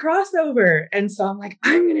just like a crossover. And so I'm like,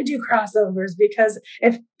 I'm going to do crossovers, because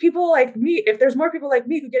if there's more people like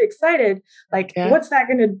me who get excited, like, what's that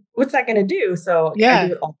going to do? So I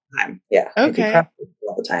do it all the time. Yeah. Okay. I do crossovers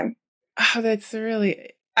all the time. Oh, that's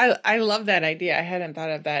really, I love that idea. I hadn't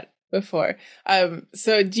thought of that before.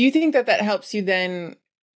 So do you think that helps you then,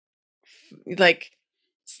 like,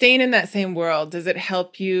 staying in that same world? Does it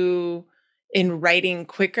help you in writing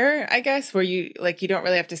quicker, I guess, where you don't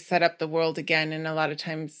really have to set up the world again? And a lot of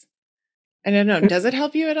times, I don't know, does it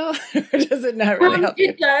help you at all? Or does it not really help you?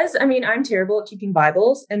 It does. I mean, I'm terrible at keeping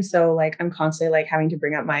Bibles. And so like, I'm constantly like having to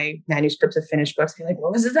bring up my manuscripts of finished books. Be like,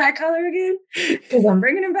 what was that color again? Because I'm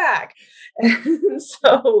bringing them back.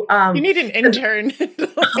 So you need an intern.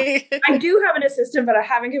 I do have an assistant, but I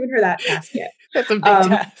haven't given her that task yet. That's a big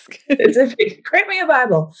task. Create me a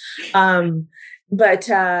Bible. So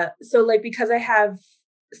like, because I have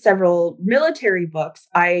several military books,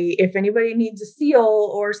 if anybody needs a SEAL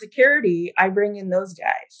or security, I bring in those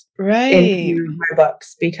guys into my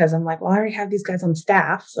books, because I'm like, well, I already have these guys on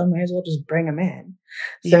staff, so I might as well just bring them in.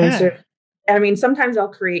 So I mean, sometimes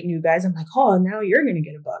I'll create new guys. I'm like, oh, now you're going to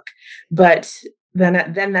get a book. But then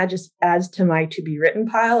that just adds to my to be written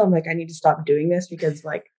pile. I'm like, I need to stop doing this, because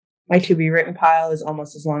like my to be written pile is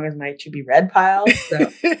almost as long as my to be read pile.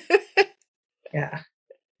 So yeah.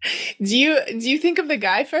 Do you think of the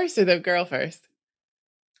guy first or the girl first?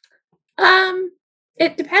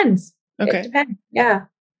 It depends. Okay. It depends. Yeah.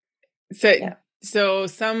 So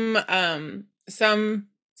some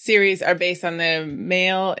series are based on the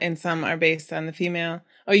male and some are based on the female.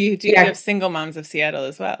 Oh, you have Single Moms of Seattle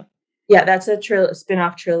as well. Yeah, that's a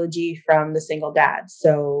spin-off trilogy from the Single Dads.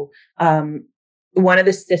 So one of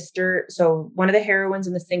the heroines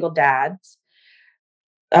in the Single Dads,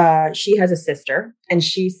 she has a sister, and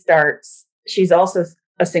she's also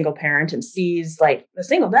a single parent and sees like the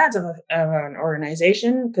single dads of an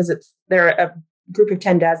organization, because they're a group of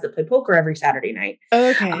 10 dads that play poker every Saturday night.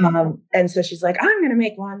 Okay. And so she's like, I'm going to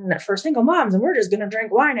make one for single moms, and we're just going to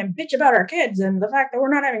drink wine and bitch about our kids and the fact that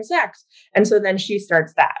we're not having sex. And so then she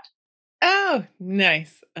starts that. Oh,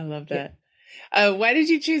 nice. I love that. Why did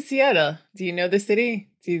you choose Seattle? Do you know the city?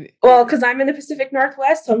 Well, because I'm in the Pacific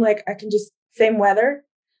Northwest, so I'm like, I can just, same weather.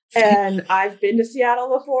 And I've been to Seattle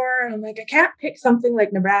before, and I'm like, I can't pick something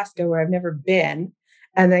like Nebraska where I've never been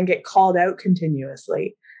and then get called out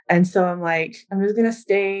continuously. And so I'm like, I'm just going to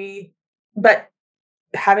stay. But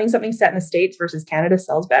having something set in the States versus Canada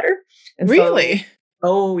sells better. And really? So,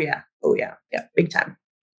 oh, yeah. Yeah. Big time.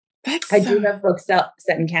 I do have books set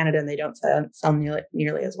in Canada, and they don't sell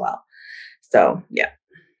nearly as well. So, yeah.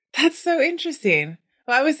 That's so interesting.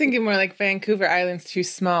 Well, I was thinking more like Vancouver Island's too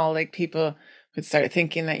small. Like people would start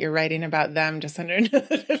thinking that you're writing about them just under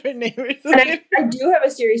another different name or something. And I do have a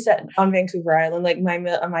series set on Vancouver Island, like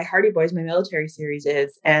my Hardy Boys, my military series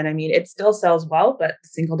is. And I mean, it still sells well, but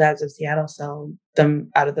Single Dads of Seattle sell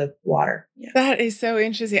them out of the water. Yeah. That is so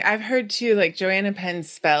interesting. I've heard too, like Joanna Penn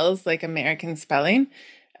spells like American spelling,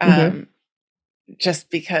 just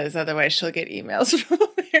because otherwise she'll get emails from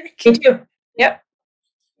American. Me too. Yep.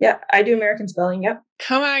 Yeah, I do American spelling. Yep.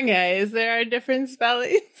 Come on, guys. There are different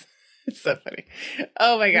spellings. It's so funny.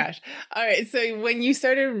 Oh my gosh. All right. So when you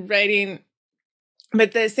started writing,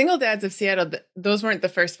 but the Single Dads of Seattle, those weren't the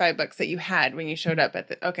first 5 books that you had when you showed up at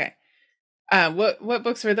the, okay. What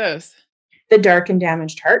books were those? The Dark and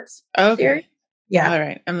Damaged Hearts. Okay. Series. Yeah. All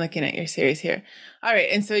right. I'm looking at your series here. All right.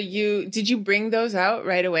 And so did you bring those out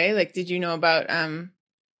right away? Like, did you know about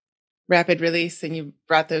rapid release and you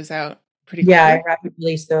brought those out pretty quickly? Yeah, I rapid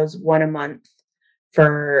released those one a month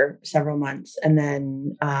for several months. And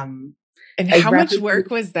then and how much work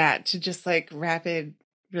was that to just like rapid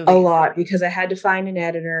release? A lot, because I had to find an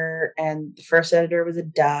editor, and the first editor was a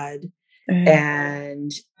dud. And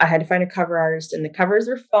I had to find a cover artist, and the covers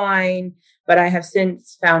were fine, but I have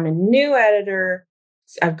since found a new editor.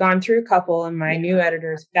 I've gone through a couple, and my new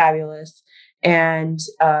editor is fabulous. And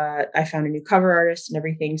I found a new cover artist and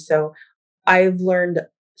everything. So I've learned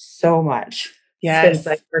so much since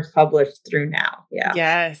I first published through now.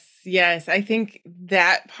 Yeah. Yes. I think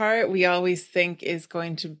that part we always think is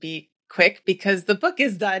going to be quick because the book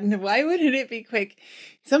is done. Why wouldn't it be quick?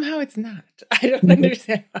 Somehow it's not. I don't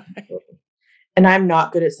understand why. And I'm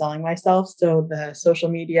not good at selling myself. So the social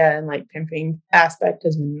media and like pimping aspect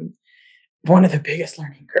has been one of the biggest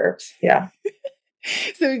learning curves. Yeah.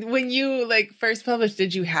 So when you like first published,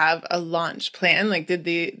 did you have a launch plan? Like, did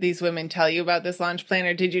these women tell you about this launch plan,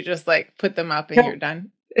 or did you just like put them up and you're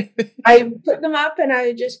done? I put them up and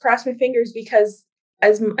I just crossed my fingers, because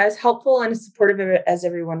as helpful and as supportive of it as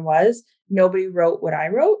everyone was, nobody wrote what I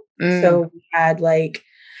wrote. So we had like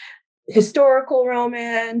historical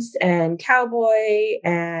romance and cowboy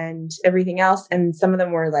and everything else. And some of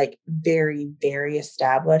them were like very, very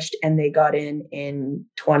established, and they got in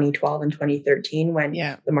 2012 and 2013 when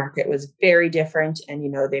the market was very different. And,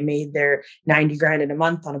 they made their 90 grand in a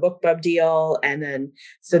month on a BookBub deal. And then,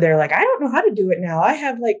 so they're like, I don't know how to do it now. I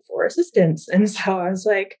have like 4 assistants. And so I was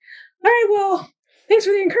like, all right, well, thanks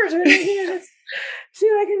for the encouragement. See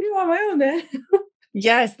what I can do on my own then.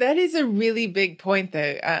 Yes, that is a really big point,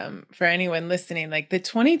 though, for anyone listening. Like the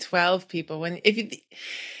 2012 people, if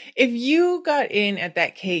you got in at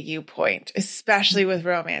that KU point, especially with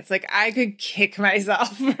romance, like I could kick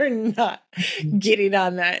myself for not getting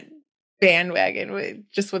on that bandwagon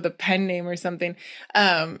with a pen name or something,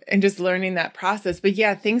 and just learning that process. But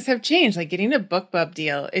yeah, things have changed. Like getting a BookBub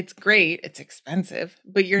deal, it's great, it's expensive,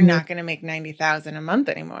 but you're not going to make $90,000 a month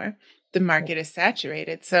anymore. The market is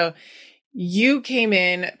saturated, so. You came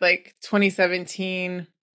in like 2017.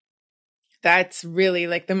 That's really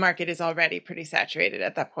like the market is already pretty saturated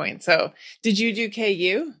at that point. So did you do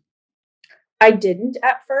KU? I didn't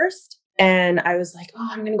at first. And I was like,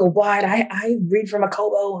 I'm going to go wide. I read from a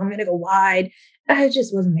Kobo. I'm going to go wide. And I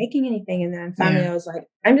just wasn't making anything. And then finally I was like,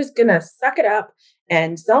 I'm just going to suck it up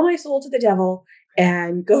and sell my soul to the devil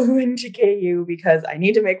and go into KU because I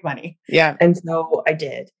need to make money. Yeah. And so I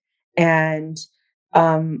did. And,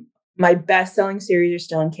 my best-selling series are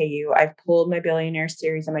still in KU. I've pulled my Billionaire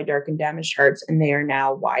series and my Dark and Damaged Hearts, and they are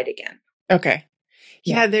now wide again. Okay.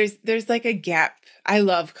 Yeah, there's like a gap. I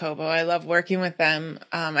love Kobo. I love working with them.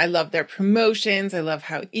 I love their promotions. I love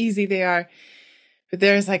how easy they are. But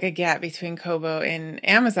there's like a gap between Kobo and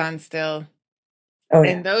Amazon still. Oh,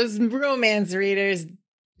 and those romance readers,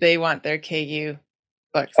 they want their KU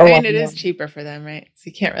books. It is cheaper for them, right? So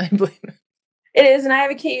you can't really blame them. It is, and I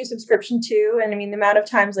have a KU subscription too. And I mean, the amount of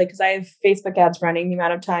times, like, because I have Facebook ads running, the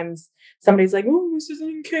amount of times somebody's like, "Oh, this isn't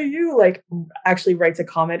in KU," like, actually writes a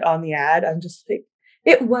comment on the ad. I'm just like,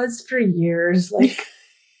 it was for years. Like,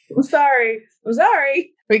 I'm sorry, I'm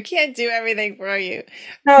sorry. We can't do everything for you.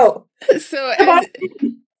 No. So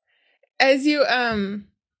as you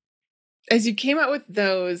came out with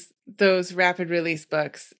those rapid release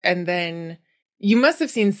books, and then you must have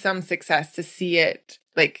seen some success to see it,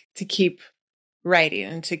 like, to keep writing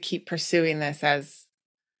and to keep pursuing this as,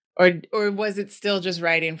 or was it still just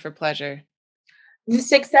writing for pleasure? The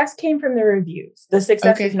success came from the reviews. The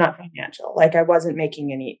success was Okay. not financial. Like, I wasn't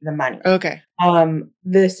making the money. Okay.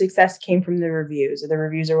 The success came from the reviews. The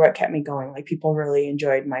reviews are what kept me going. Like, people really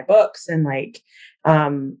enjoyed my books, and like,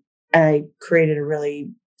 I created a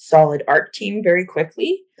really solid art team very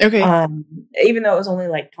quickly. Okay. Even though it was only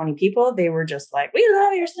like 20 people, they were just like, "We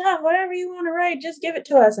love your stuff. Whatever you want to write, just give it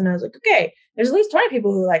to us." And I was like, "Okay, there's at least 20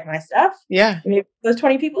 people who like my stuff. Yeah. Maybe those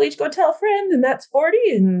 20 people each go tell a friend, and that's 40.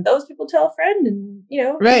 And those people tell a friend, and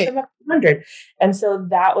Right. them up to 100." And so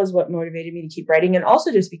that was what motivated me to keep writing. And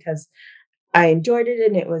also just because I enjoyed it,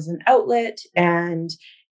 and it was an outlet, and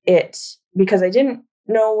because I didn't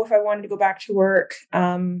know if I wanted to go back to work.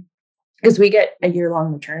 Because we get a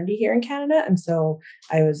year-long maternity here in Canada. And so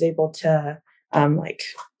I was able to like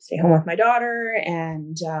stay home with my daughter,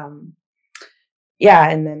 and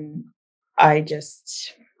and then I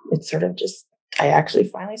actually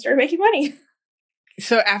finally started making money.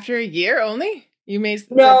 So after a year only, you made...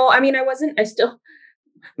 No, I mean,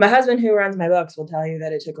 my husband who runs my books will tell you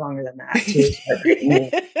that it took longer than that to start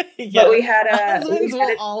writing. Yeah. But we had husbands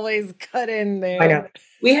will always cut in there. I know.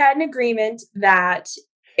 We had an agreement that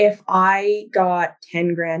if I got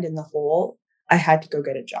 10 grand in the hole, I had to go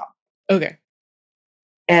get a job. Okay.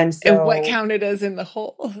 And so, what counted as in the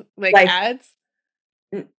hole? Like ads?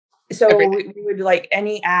 So we would like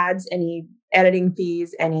any ads, any editing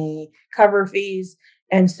fees, any cover fees.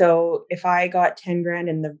 And so if I got 10 grand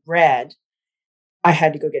in the red, I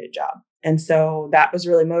had to go get a job. And so that was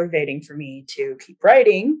really motivating for me to keep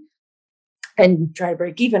writing and try to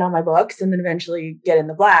break even on my books, and then eventually get in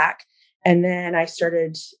the black. And then I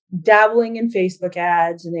started dabbling in Facebook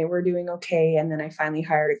ads, and they were doing okay. And then I finally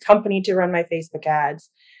hired a company to run my Facebook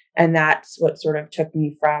ads. And that's what sort of took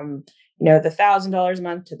me from, the $1,000 a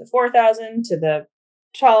month to the 4,000 to the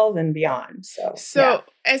 12 and beyond. So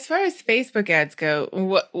as far as Facebook ads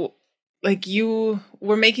go, like, you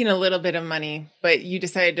were making a little bit of money, but you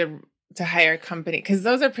decided to hire a company, because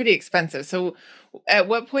those are pretty expensive. So at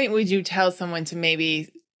what point would you tell someone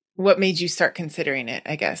what made you start considering it,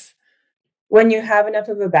 I guess? When you have enough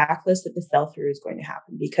of a backlist that the sell-through is going to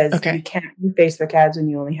happen, because you can't do Facebook ads when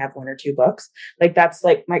you only have one or two books. Like, that's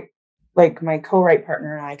like my co-write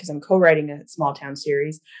partner and I, because I'm co-writing a small town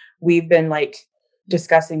series, we've been like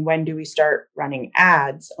discussing when do we start running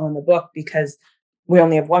ads on the book, because we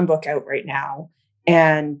only have one book out right now,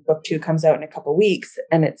 and book 2 comes out in a couple of weeks.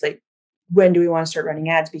 And it's like, when do we want to start running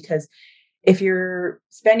ads? Because if you're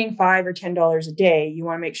spending $5 or $10 a day, you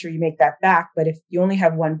want to make sure you make that back. But if you only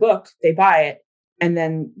have one book, they buy it, and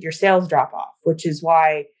then your sales drop off, which is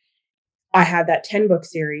why I have that 10 book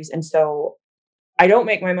series. And so I don't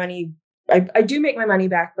make my money. I do make my money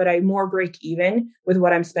back, but I more break even with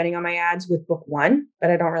what I'm spending on my ads with book 1. But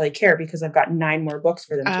I don't really care, because I've got 9 more books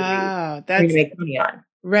for them to read. That's to make money on.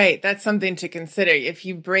 Right. That's something to consider. If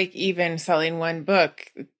you break even selling one book,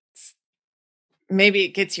 maybe it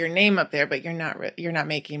gets your name up there, but you're not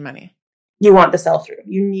making money. You want the sell-through.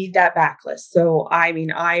 You need that backlist. So, I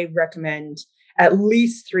mean, I recommend at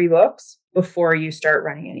least 3 books before you start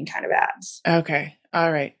running any kind of ads. Okay.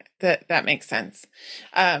 All right. That makes sense.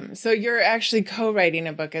 So you're actually co-writing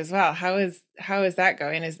a book as well. How is that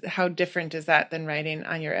going? How different is that than writing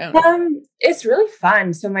on your own? It's really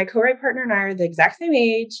fun. So my co-write partner and I are the exact same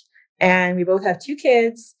age, and we both have 2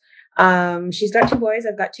 kids. She's got 2 boys.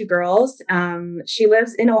 I've got 2 girls. She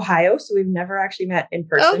lives in Ohio, so we've never actually met in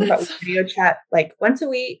person, but we video chat like once a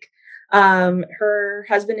week. Her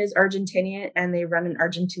husband is Argentinian, and they run an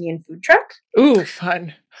Argentinian food truck. Ooh,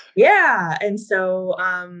 fun. Yeah. And so,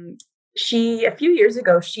 a few years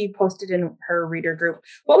ago, she posted in her reader group,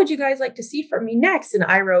 "What would you guys like to see from me next?" And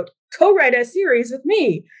I wrote, "Co-write a series with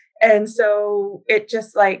me." And so it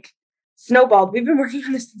just like snowballed. We've been working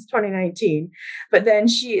on this since 2019, but then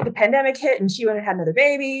the pandemic hit, and she went and had another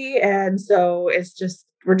baby. And so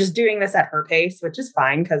we're just doing this at her pace, which is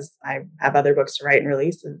fine, because I have other books to write and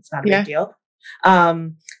release, and it's not a big deal.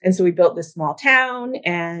 And so we built this small town,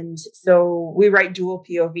 and so we write dual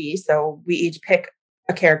POV. So we each pick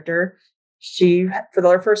a character. For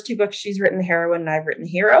the first 2 books, she's written the heroine and I've written the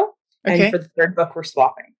hero. Okay. And for the 3rd book, we're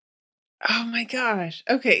swapping. Oh my gosh.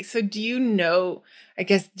 Okay. So do you know, I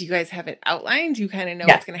guess, do you guys have it outlined? You kind of know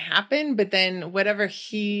Yeah. what's going to happen, but then whatever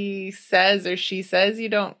he says or she says, you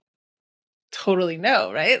don't totally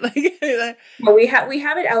know, right? Well, we have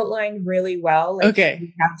it outlined really well. Like Okay.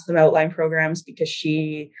 we have some outline programs because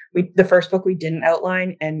the first book we didn't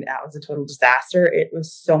outline, and that was a total disaster. It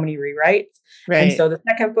was so many rewrites. And Right. so the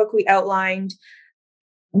second book we outlined,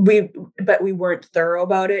 we but we weren't thorough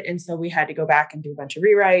about it. And so we had to go back and do a bunch of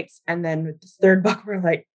rewrites. And then with this third book, we're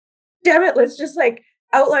like, damn it, let's just like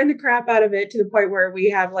outline the crap out of it to the point where we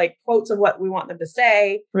have like quotes of what we want them to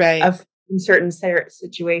say Right. of in certain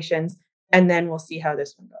situations, and then we'll see how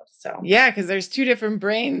this one goes. So Yeah, because there's two different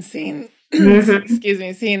brains seeing, Mhm. excuse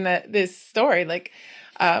me, seeing this story.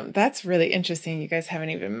 That's really interesting. You guys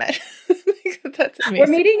haven't even met. That's We're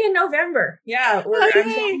amazing. meeting in November. Yeah, Oh, I'm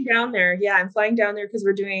yay. flying down there. Yeah, I'm flying down there because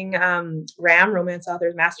we're doing RAM Romance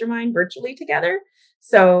Authors Mastermind virtually together.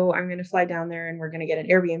 So I'm going to fly down there and we're going to get an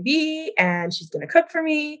Airbnb and she's going to cook for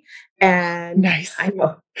me. And Nice. I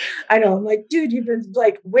know. I'm like, dude, you've been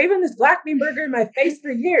like waving this black bean burger in my face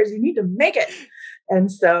for years. You need to make it.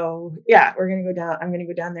 And so, yeah, we're going to go down. I'm going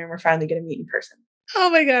to go down there and we're finally going to meet in person. Oh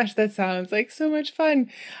my gosh, that sounds like so much fun.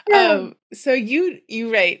 Yeah. So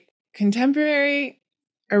you write contemporary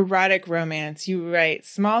erotic romance. You write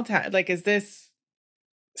small town. Like, is this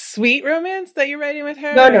sweet romance that you're writing with No,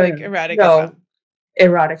 her, or no, like no, erotic as well? no.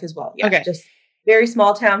 Erotic as well. Yeah. Okay. Just very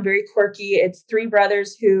small town, very quirky. It's three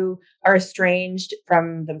brothers who are estranged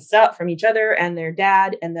from themselves, from each other and their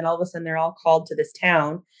dad. And then all of a sudden they're all called to this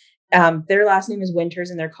town. Their last name is Winters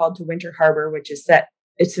and they're called to Winter Harbor, which is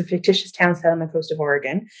it's a fictitious town set on the coast of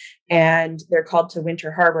Oregon. And they're called to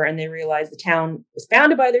Winter Harbor and they realize the town was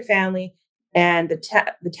founded by their family and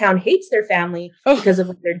the town hates their family because of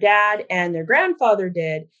what their dad and their grandfather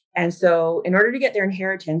did. And so in order to get their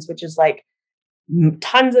inheritance, which is like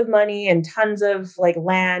tons of money and tons of like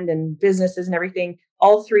land and businesses and everything,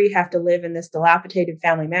 all three have to live in this dilapidated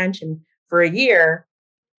family mansion for a year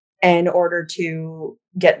in order to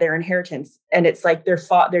get their inheritance. And it's like their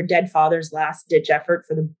dead father's last ditch effort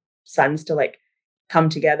for the sons to like come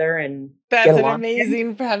together and That's get an along.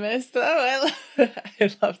 amazing premise, though.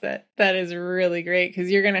 I love that. That is really great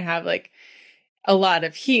because you're going to have like a lot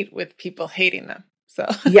of heat with people hating them. So,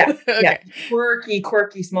 Yeah, yeah. okay.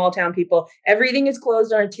 Quirky small town people. Everything is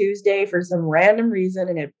closed on a Tuesday for some random reason,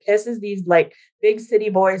 and it pisses these like big city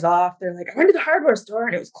boys off. They're like, I went to the hardware store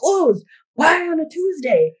and it was closed. Why on a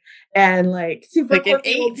Tuesday? And like super Like in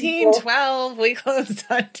quirky old people. 1812, we closed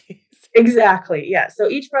on Tuesday. Exactly. Yeah. So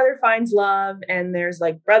each brother finds love, and there's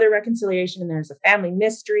like brother reconciliation, and there's a family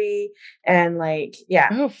mystery, and like yeah.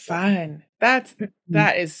 Oh, fun. That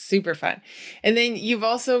is super fun. And then you've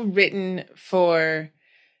also written for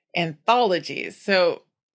anthologies. So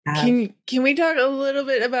can we talk a little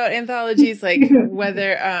bit about anthologies, like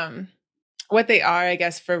whether what they are, I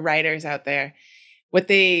guess, for writers out there, what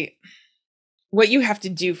you have to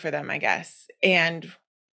do for them, I guess, and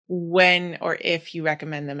when or if you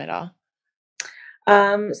recommend them at all?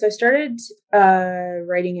 So I started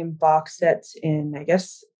writing in box sets in, I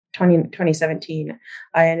guess, 2017.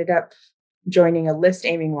 I ended up joining a list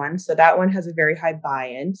aiming one. So that one has a very high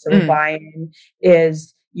buy-in. So a buy-in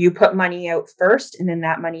is you put money out first, and then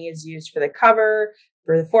that money is used for the cover,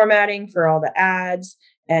 for the formatting, for all the ads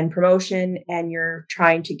and promotion. And you're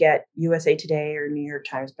trying to get USA Today or New York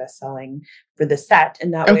Times bestselling for the set.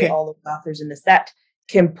 And that way all the authors in the set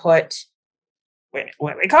can put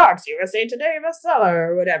Whitley Cox, USA Today bestseller,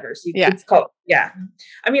 or whatever. So it's called, yeah.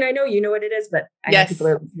 I mean, I know you know what it is, but I know people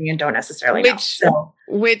are listening and don't necessarily know. So,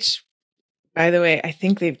 which, by the way, I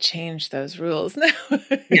think they've changed those rules now.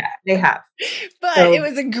 Yeah, they have. But it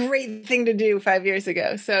was a great thing to do 5 years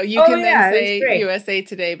ago. So you can then say USA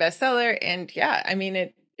Today bestseller, and yeah, I mean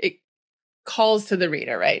it calls to the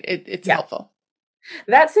reader, right? It's helpful.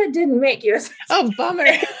 That said, didn't make USA. Oh, bummer.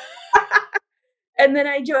 And then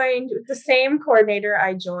I joined with the same coordinator.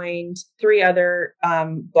 I joined 3 other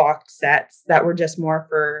box sets that were just more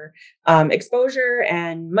for exposure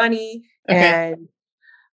and money. Okay. And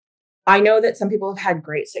I know that some people have had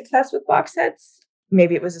great success with box sets.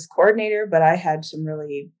 Maybe it was this coordinator, but I had some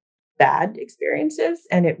really bad experiences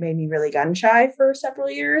and it made me really gun shy for several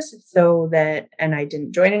years. And I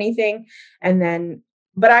didn't join anything.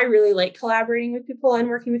 But I really like collaborating with people and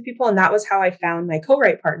working with people. And that was how I found my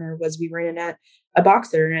co-write partner. Was we were in a box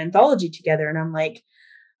set or an anthology together. And I'm like,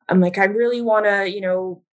 I really want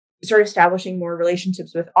to, start establishing more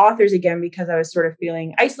relationships with authors again, because I was sort of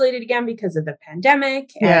feeling isolated again because of the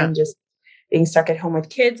pandemic and just being stuck at home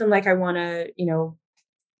with kids. I'm like, I want to,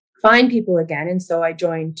 find people again. And so I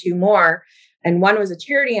joined 2 more, and one was a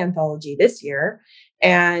charity anthology this year.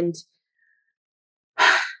 And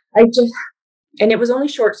I just, and it was only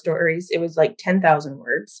short stories. It was like 10,000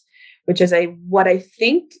 words, which is what I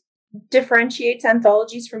think differentiates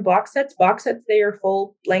anthologies from box sets. Box sets, they are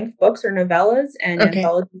full length books or novellas, and Okay.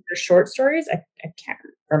 anthologies are short stories. I can't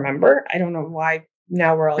remember. I don't know why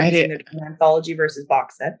now we're all I using did. the term anthology versus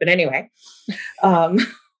box set, but anyway, um,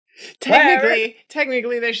 whatever.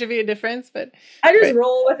 Technically, there should be a difference, but I just right.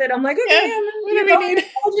 roll with it. I'm like, okay, Yeah, I'm in what the do we anthology,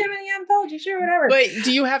 need? I'm in the anthology, sure, whatever. But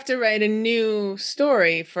do you have to write a new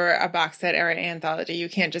story for a box set or an anthology? You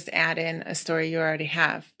can't just add in a story you already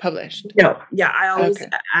have published. No, yeah, I always Okay.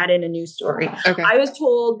 add in a new story. Okay. I was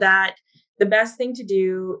told that the best thing to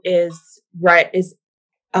do is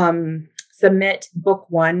submit book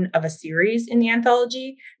one of a series in the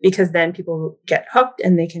anthology, because then people get hooked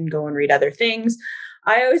and they can go and read other things.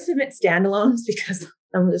 I always submit standalones because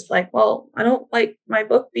I'm just like, well, I don't like my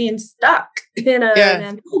book being stuck in an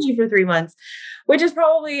anthology for 3 months, which was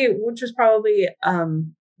probably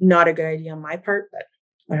not a good idea on my part, but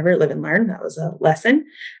whatever, live and learn. That was a lesson.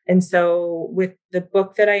 And so with the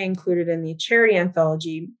book that I included in the charity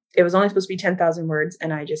anthology, it was only supposed to be 10,000 words,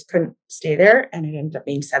 and I just couldn't stay there, and it ended up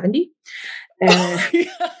being 70. And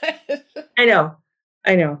I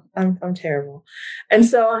know, I'm terrible. And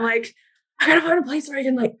so I'm like, I gotta find a place where I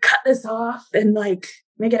can like cut this off and like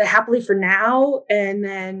make it a happily for now.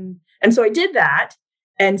 And so I did that.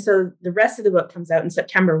 And so the rest of the book comes out in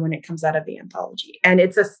September when it comes out of the anthology. And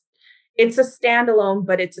it's a standalone,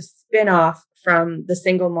 but it's a spin-off from the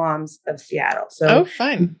Single Moms of Seattle. So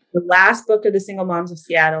fun. The last book of the Single Moms of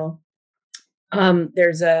Seattle,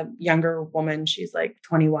 there's a younger woman, she's like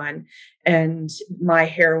 21, and my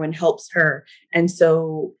heroine helps her. And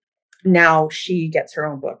so now she gets her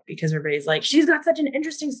own book because everybody's like, she's got such an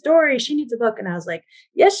interesting story, she needs a book. And I was like,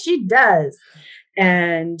 yes, she does.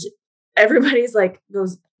 And everybody's like,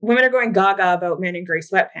 those women are going gaga about men in gray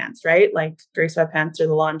sweatpants, right? Like gray sweatpants are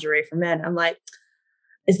the lingerie for men. I'm like,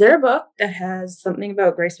 is there a book that has something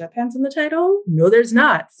about gray sweatpants in the title? No, there's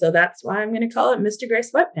not. So that's why I'm going to call it Mr. Gray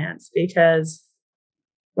Sweatpants, because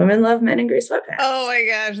women love men in gray sweatpants. Oh my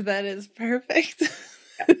gosh, that is perfect.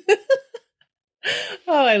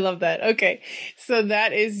 Oh, I love that. Okay. So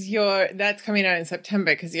that's coming out in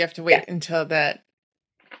September because you have to wait until that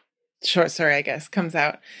short story, I guess, comes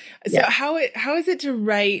out. So how is it to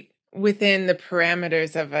write within the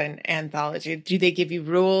parameters of an anthology? Do they give you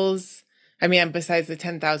rules? I mean, besides the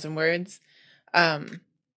 10,000 words, do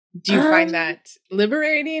you find that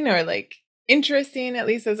liberating or like interesting, at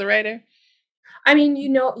least as a writer? I mean,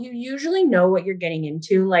 you usually know what you're getting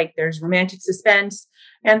into. Like there's romantic suspense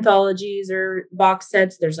anthologies or box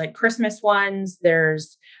sets. There's like Christmas ones.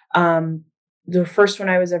 There's the first one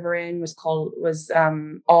I was ever in was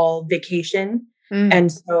All Vacation.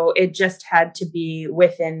 And so it just had to be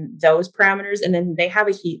within those parameters. And then they have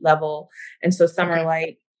a heat level. And so some are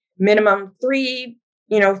like minimum 3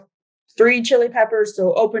 chili peppers.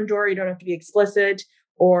 So open door, you don't have to be explicit,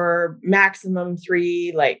 or maximum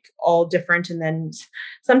 3, like all different. And then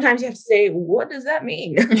sometimes you have to say, what does that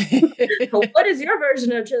mean? What is your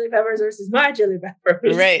version of chili peppers versus my chili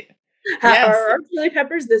peppers? Right. Yes. Are our chili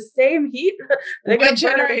peppers the same heat? What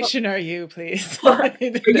generation are you, please? Your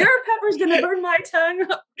pepper's going to burn my tongue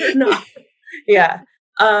or not? Yeah.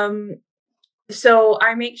 So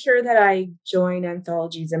I make sure that I join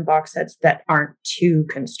anthologies and box sets that aren't too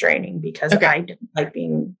constraining, because I don't like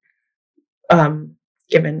being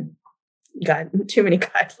given too many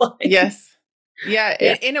guidelines. Yes. Yeah.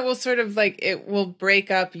 And it will sort of like, it will break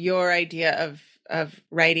up your idea of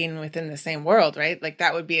writing within the same world, right? Like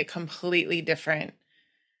that would be a completely different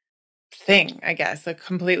thing, I guess, a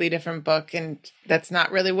completely different book. And that's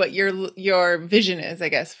not really what your vision is, I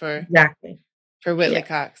guess, for Whitley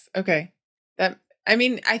Cox. Okay.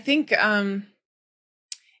 I think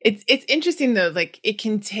it's interesting though, like it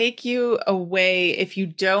can take you away if you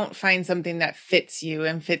don't find something that fits you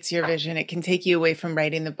and fits your vision. It can take you away from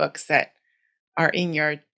writing the books that are in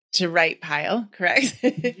your to write pile, correct?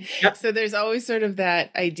 Yep. So there's always sort of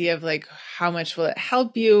that idea of like, how much will it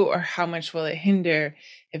help you or how much will it hinder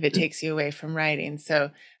if it takes you away from writing?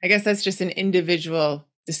 So I guess that's just an individual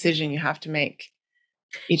decision you have to make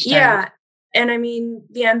each time. Yeah. And I mean,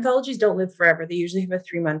 the anthologies don't live forever. They usually have a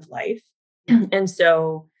 3-month life. And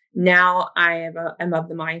so now I'm of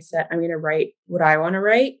the mindset, I'm going to write what I want to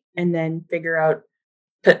write and then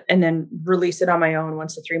and then release it on my own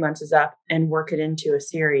once the 3 months is up and work it into a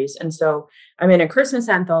series. And so I'm in a Christmas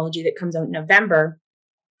anthology that comes out in November,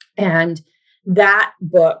 and that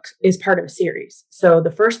book is part of a series. So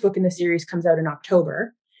the first book in the series comes out in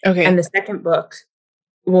October. Okay. And the second book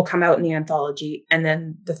will come out in the anthology. And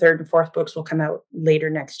then the third and fourth books will come out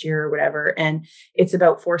later next year or whatever. And it's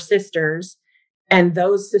about 4 sisters. And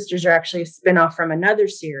those sisters are actually a spinoff from another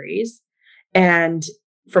series. And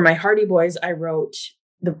for my Hardy Boys, I wrote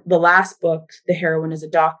the last book. The heroine is a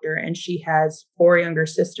doctor, and she has 4 younger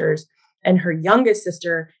sisters. And her youngest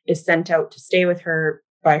sister is sent out to stay with her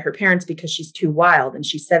by her parents because she's too wild, and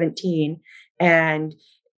she's 17 and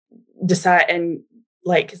is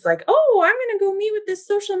like, oh, I'm going to go meet with this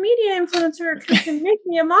social media influencer who can make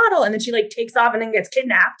me a model. And then she like takes off and then gets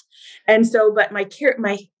kidnapped. And so, but my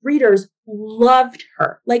readers loved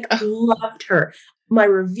her, loved her. My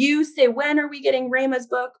reviews say, when are we getting Rayma's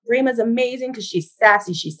book? Rayma's amazing because she's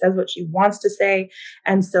sassy. She says what she wants to say.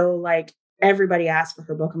 And so like everybody asked for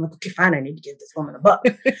her book. I'm like, okay, fine. I need to give this woman a book.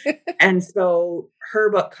 And so her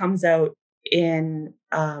book comes out in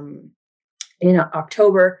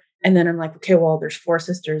October. And then I'm like, okay, well, there's 4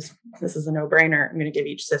 sisters. This is a no-brainer. I'm going to give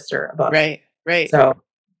each sister a book. Right. So,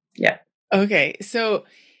 yeah. Okay. So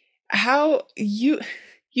how you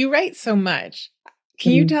write so much.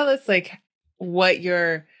 Can you tell us like what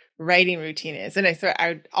your writing routine is? And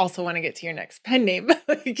I also want to get to your next pen name, but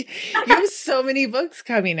like you have so many books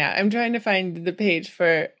coming out. I'm trying to find the page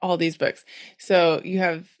for all these books. So you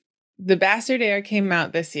have The Bastard Heir came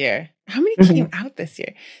out this year. How many came out this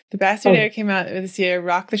year? The Bastard Heir came out this year.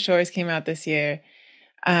 Rock the Shores came out this year.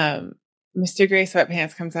 Mr. Gray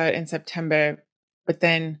Sweatpants comes out in September, but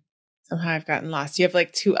then somehow I've gotten lost. You have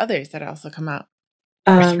like 2 others that also come out.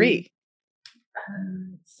 Or 3.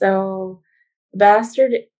 So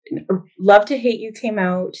Bastard, Love to Hate You came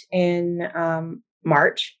out in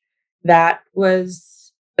March. That's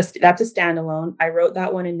a standalone. I wrote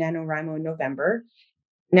that one in NaNoWriMo in November.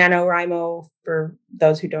 NaNoWriMo, for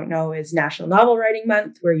those who don't know, is National Novel Writing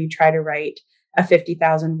Month, where you try to write a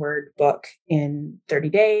 50,000 word book in 30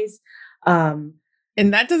 days. And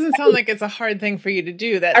that doesn't sound like it's a hard thing for you to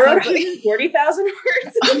do. I wrote 40,000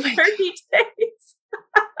 words in 30 days.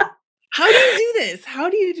 How do you do this? How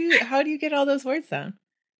do you get all those words down?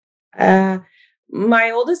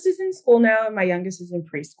 My oldest is in school now and my youngest is in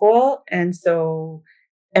preschool.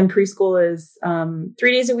 And preschool is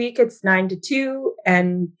 3 days a week. It's 9 to 2,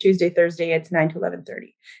 and Tuesday, Thursday, it's 9 to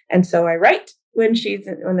 11:30. And so I write when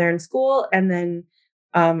they're in school, and then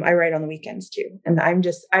I write on the weekends too. And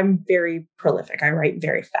I'm very prolific. I write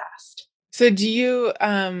very fast. So do you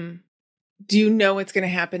know what's going to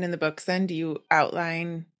happen in the books? Then do you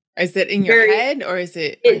outline? Is it in your head, or is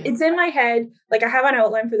it? It's in my head. Like I have an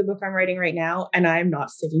outline for the book I'm writing right now, and I'm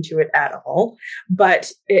not sticking to it at all.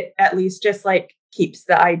 But it at least just like keeps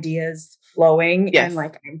the ideas flowing. Yes. And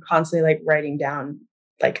like I'm constantly like writing down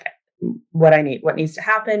like what needs to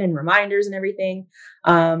happen, and reminders and everything.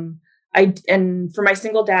 And for my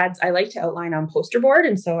single dads, I like to outline on poster board,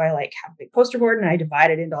 and so I like have a big poster board, and I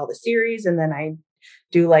divide it into all the series, and then I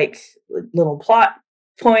do like little plot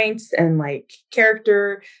points and like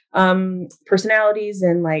character personalities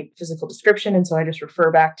and like physical description, and so I just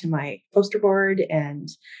refer back to my poster board. And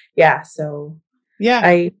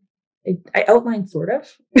I outline sort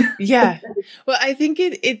of. Yeah. Well, I think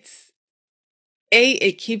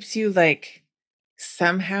it keeps you like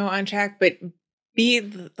somehow on track, but B,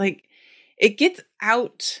 like it gets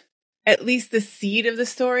out at least the seed of the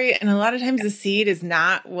story. And a lot of times the seed is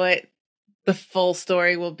not what the full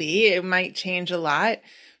story will be. It might change a lot,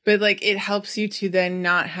 but like it helps you to then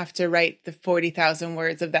not have to write the 40,000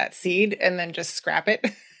 words of that seed and then just scrap it.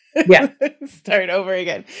 Yeah. Start over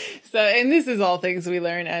again. So, and this is all things we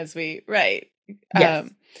learn as we write. Yes.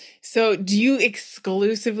 So do you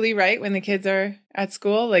exclusively write when the kids are at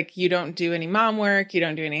school? Like you don't do any mom work, you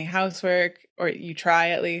don't do any housework, or you try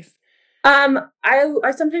at least?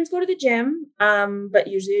 I sometimes go to the gym, but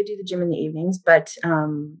usually I do the gym in the evenings, but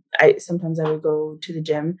sometimes I would go to the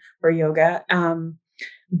gym for yoga.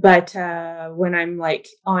 But when I'm like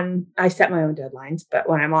I set my own deadlines, but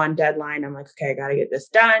when I'm on deadline, I'm like, okay, I got to get this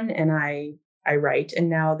done. And I write. And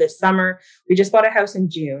now this summer, we just bought a house in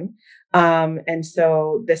June. And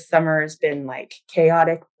so this summer has been like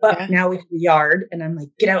chaotic, but now we have a yard, and I'm like,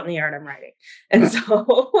 get out in the yard, I'm writing. And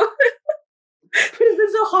so it's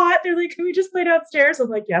been so hot. They're like, can we just play downstairs? I'm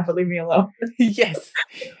like, yeah, but leave me alone. Yes.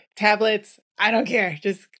 Tablets. I don't care.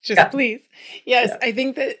 Just please. Yes. Yeah. I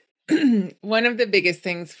think that one of the biggest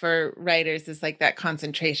things for writers is like that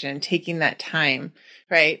concentration, taking that time,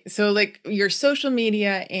 right? So like your social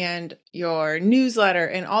media and your newsletter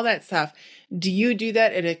and all that stuff, do you do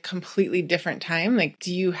that at a completely different time? Like,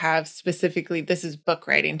 do you have specifically, this is book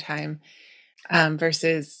writing time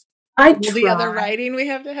versus the other writing we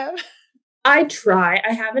have to have? I try.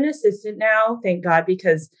 I have an assistant now, thank God,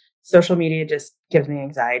 because social media just gives me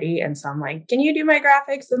anxiety. And so I'm like, can you do my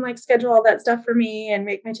graphics and like schedule all that stuff for me and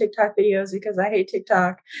make my TikTok videos because I hate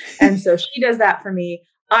TikTok. And so she does that for me.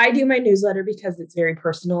 I do my newsletter because it's very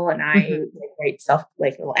personal, and I Mhm. like write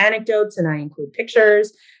like little anecdotes, and I include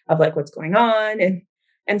pictures of like what's going on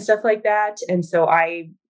and stuff like that. And so I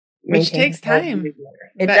Which maintain takes control of the time.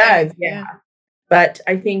 newsletter. It But does, yeah. yeah. But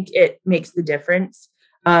I think it makes the difference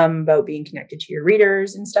about being connected to your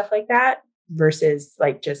readers and stuff like that versus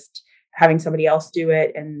like just having somebody else do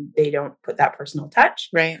it and they don't put that personal touch.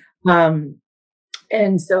 Right. Um,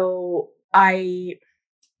 and so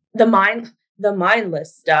the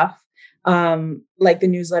mindless stuff, like the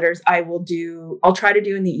newsletters, I'll try to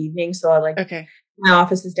do in the evening. So I like Okay. my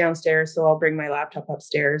office is downstairs, so I'll bring my laptop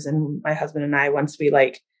upstairs, and my husband and I, once we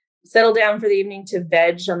like settle down for the evening to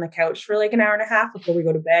veg on the couch for like an hour and a half before we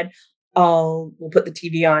go to bed, we'll put the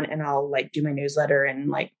TV on and I'll like do my newsletter and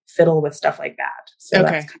like fiddle with stuff like that. So that's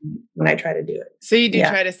Okay. kind of when I try to do it. So you do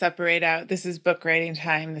Yeah. try to separate out, this is book writing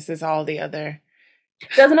time, this is all the other.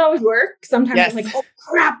 Doesn't always work. Sometimes Yes. I'm like, oh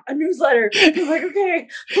crap, a newsletter. I'm like, okay,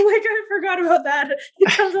 oh my God, I forgot about that.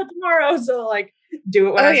 It comes out tomorrow. So like do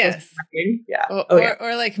it when I'm supposed to be working. Yeah.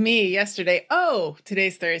 Or like me yesterday. Oh,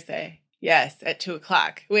 today's Thursday. Yes, at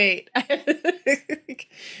 2:00. Wait.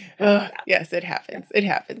 Oh, yes, it happens. It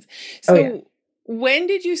happens. So when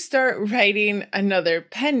did you start writing another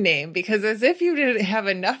pen name? Because as if you didn't have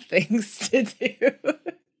enough things to do.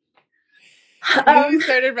 You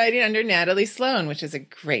started writing under Natalie Sloan, which is a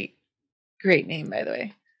great name, by the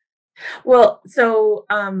way. Well, so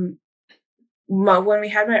when we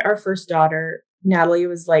had our first daughter, Natalie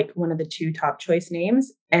was like one of the 2 top choice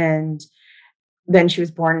names, and then she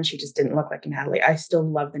was born and she just didn't look like Natalie. I still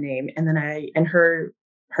love the name, and then her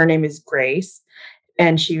name is Grace,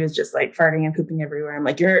 and she was just like farting and pooping everywhere. I'm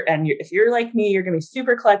like, if you're like me, you're gonna be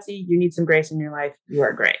super klutzy. You need some Grace in your life. You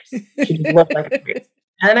are Grace. She just looked like a Grace.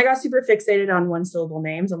 And then I got super fixated on 1-syllable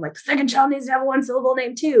names. I'm like, the second child needs to have a 1-syllable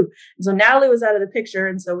name too. And so Natalie was out of the picture.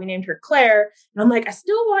 And so we named her Claire. And I'm like, I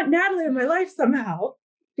still want Natalie in my life somehow.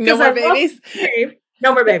 No more babies?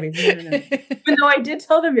 No more babies. No. Even though I did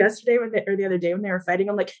tell them yesterday or the other day when they were fighting,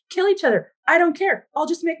 I'm like, kill each other. I don't care. I'll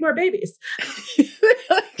just make more babies.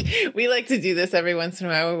 We like to do this every once in a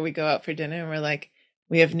while where we go out for dinner and we're like,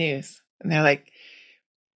 we have news. And they're like,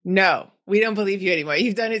 no, we don't believe you anymore.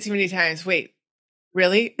 You've done it too many times. Wait,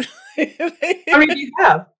 really? How many do you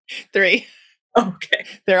have? 3. Okay.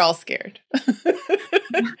 They're all scared.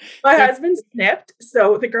 My husband snipped,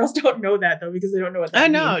 so the girls don't know that though because they don't know what that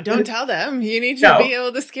means. No, don't tell them. You need to be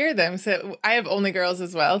able to scare them. So I have only girls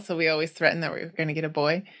as well, so we always threaten that we're going to get a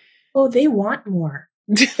boy. Oh, they want more.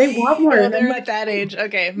 They want more. Well, they're at that age.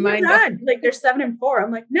 Okay, mine done. Like they're 7 and 4.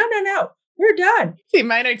 I'm like, no, we're done. See,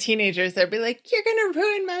 mine are teenagers. They'll be like, you're going to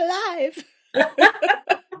ruin my life.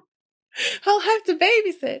 I'll have to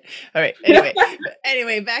babysit. All right.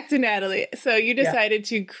 Anyway, back to Natalie. So you decided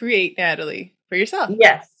to create Natalie for yourself.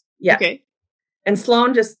 Yes. Yeah. Okay. And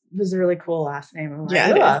Sloan just was a really cool last name. I'm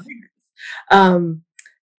like,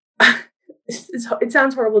 it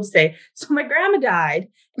sounds horrible to say. So my grandma died,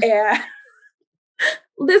 and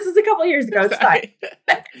this is a couple of years ago. It's fine.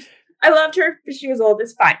 I loved her because she was old.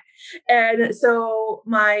 It's fine. And so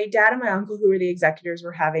my dad and my uncle, who were the executors,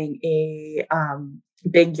 were having a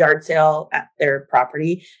big yard sale at their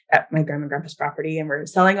property, at my grandma and grandpa's property, and we're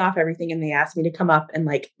selling off everything. And they asked me to come up and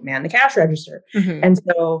like man the cash register. Mm-hmm. And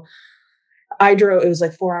so it was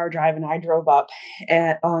like 4-hour drive, and I drove up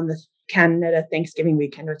on the Canada Thanksgiving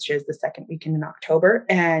weekend, which is the second weekend in October.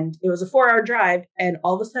 And it was a 4-hour drive. And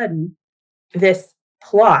all of a sudden, this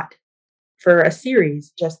plot for a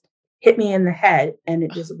series just hit me in the head, and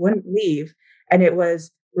it just wouldn't leave. And it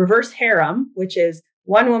was reverse harem, which is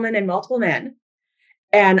one woman and multiple men.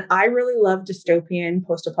 And I really love dystopian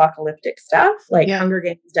post-apocalyptic stuff, like Hunger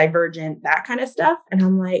Games, Divergent, that kind of stuff. And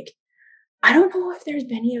I'm like, I don't know if there's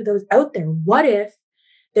many of those out there. What if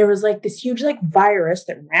there was like this huge like virus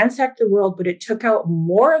that ransacked the world, but it took out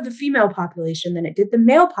more of the female population than it did the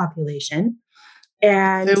male population?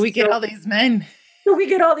 And so we get all these men. So we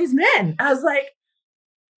get all these men. I was like,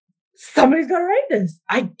 somebody's got to write this.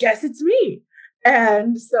 I guess it's me.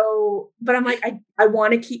 And so, but I'm like, I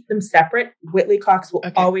want to keep them separate. Whitley Cox will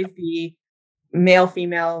always be male,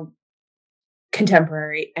 female,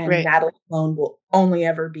 contemporary, and Natalie Sloan will only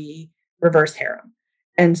ever be reverse harem.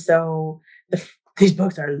 And so these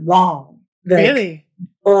books are long. Really?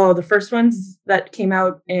 Oh, the first ones that came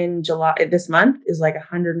out in July this month is like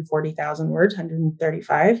 140,000 words,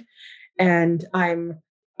 135. And I'm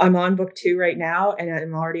on book 2 right now, and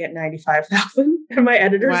I'm already at 95,000. And my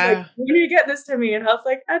editor's like, "You need to get this to me." And I was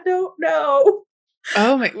like, "I don't know."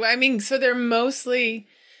 Oh my! I mean, so they're mostly,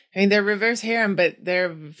 they're reverse harem, but they're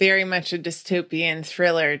very much a dystopian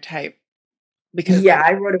thriller type. Because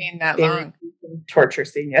I wrote that long. torture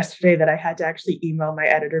scene yesterday that I had to actually email my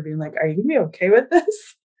editor being like, are you going to be okay with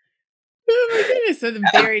this? Oh my goodness. So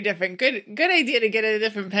very different. Good idea to get a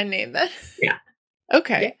different pen name then. Yeah.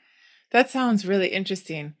 Okay. Yeah. That sounds really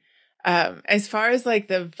interesting. As far as like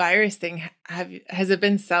the virus thing, has it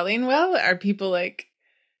been selling well? Are people like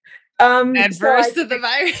adverse to the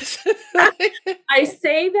virus? I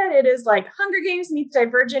say that it is like Hunger Games meets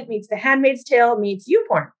Divergent meets The Handmaid's Tale meets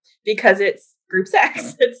YouPorn because it's group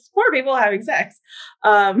sex. It's 4 people having sex.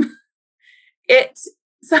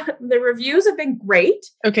 So the reviews have been great.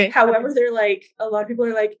 Okay. However, they're like, a lot of people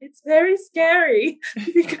are like, it's very scary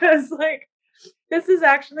because like this is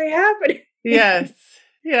actually happening. Yes.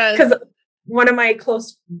 Yes. Because one of my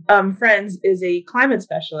close friends is a climate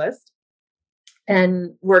specialist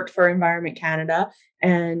and worked for Environment Canada.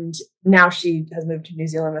 And now she has moved to New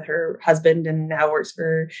Zealand with her husband and now works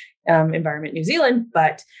for Environment New Zealand.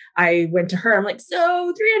 But I went to her, I'm like,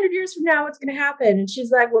 so 300 years from now, what's going to happen? And she's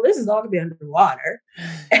like, well, this is all going to be underwater.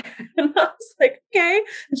 And I was like, okay.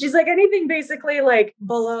 And she's like, anything basically like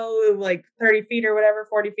below like 30 feet or whatever,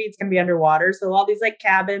 40 feet is going to be underwater. So all these like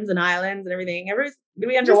cabins and islands and everything, everything's going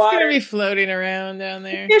to be underwater. Just going to be floating around down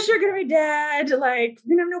there. Fish are going to be dead. Like,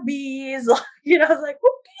 we have no bees. You know, I was like,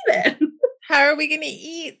 okay then. How are we going to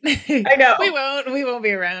eat? I know. We won't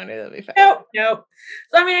be around. It'll be fine. Nope.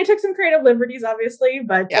 So, I mean, I took some creative liberties, obviously,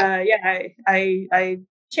 but I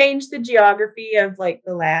changed the geography of like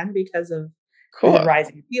the land because of the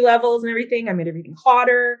rising sea levels and everything. I made everything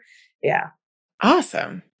hotter. Yeah.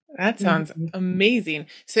 Awesome. That sounds amazing.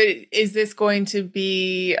 So is this going to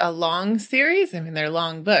be a long series? I mean, they're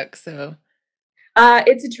long books, so.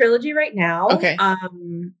 It's a trilogy right now. Okay.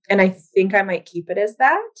 And I think I might keep it as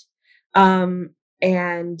that.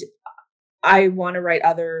 And I want to write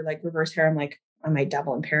other like reverse harem, like I might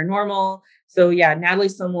dabble in paranormal. So yeah, Natalie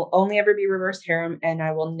Sloan will only ever be reverse harem and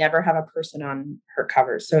I will never have a person on her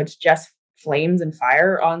covers. So it's just flames and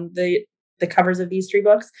fire on the covers of these 3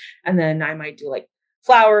 books. And then I might do like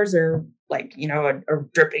flowers or like, you know, a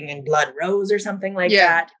dripping in blood rose or something like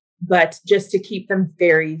that. But just to keep them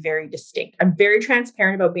very, very distinct. I'm very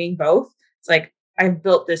transparent about being both. It's like, I've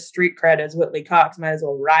built this street cred as Whitley Cox. Might as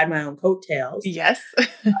well ride my own coattails. Yes.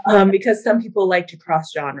 Because some people like to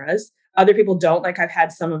cross genres. Other people don't. Like I've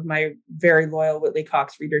had some of my very loyal Whitley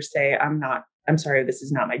Cox readers say, I'm sorry, this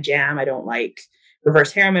is not my jam. I don't like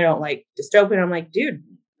reverse harem. I don't like dystopian. I'm like, dude,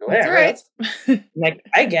 whatever. Right. Like,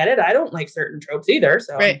 I get it. I don't like certain tropes either.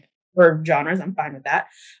 So for genres, I'm fine with that.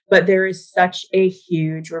 But there is such a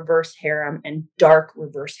huge reverse harem and dark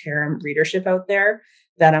reverse harem readership out there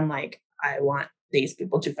that I'm like, I want these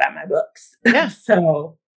people to find my books. Yeah.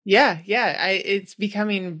 So it's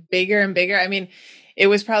becoming bigger and bigger. I mean, it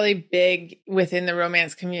was probably big within the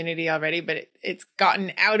romance community already, but it's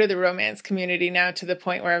gotten out of the romance community now to the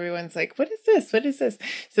point where everyone's like, what is this? What is this?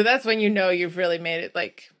 So that's when you know you've really made it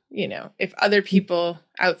like, you know, if other people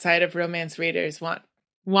outside of romance readers want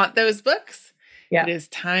those books, it is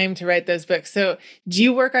time to write those books. So do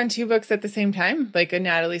you work on 2 books at the same time, like a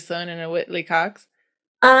Natalie Sloan and a Whitley Cox?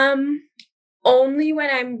 Only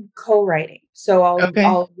when I'm co-writing. So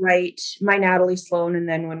I'll write my Natalie Sloan, and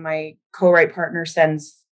then when my co-write partner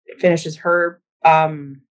finishes her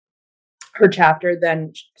chapter,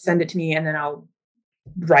 then send it to me, and then I'll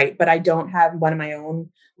write. But I don't have one of my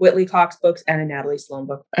own Whitley Cox books and a Natalie Sloan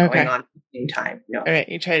book going on at the same time. No. All right,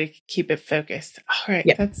 you try to keep it focused. All right,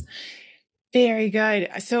 that's very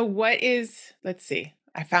good. So let's see.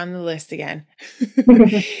 I found the list again.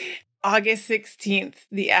 August 16th,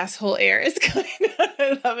 The Asshole Heir is coming out.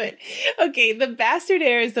 I love it. Okay, The Bastard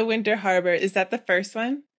Heir is The Winter Harbor. Is that the first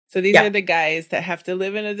one? So these are the guys that have to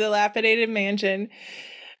live in a dilapidated mansion.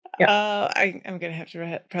 I'm going to have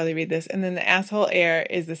to probably read this. And then The Asshole Heir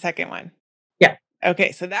is the second one. Yeah.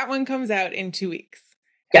 Okay, so that one comes out in 2 weeks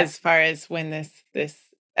as far as when this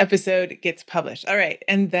episode gets published. All right,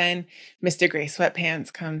 and then Mr. Gray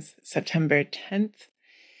Sweatpants comes September 10th.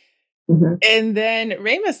 Mm-hmm. And then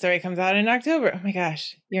Rayma's story comes out in October. Oh my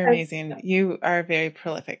gosh, you're amazing. You are very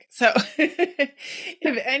prolific. So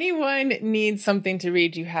if anyone needs something to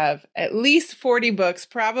read, you have at least 40 books.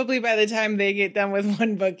 Probably by the time they get done with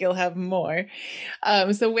one book, you'll have more.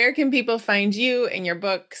 So where can people find you and your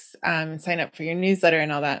books, sign up for your newsletter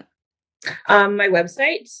and all that? My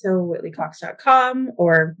website, so whitleycox.com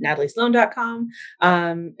or nataliesloan.com.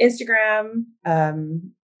 Instagram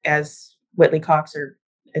as Whitley Cox, or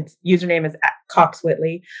its username is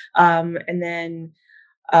 @CoxWhittley. And then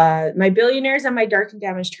my Billionaires and my Dark and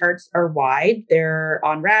Damaged Hearts are wide. They're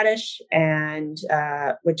on Radish, and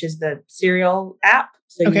which is the serial app.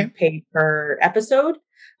 So you pay per episode.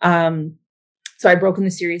 So I've broken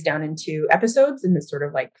the series down into episodes in this sort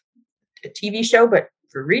of like a TV show, but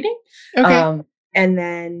for reading. Okay. And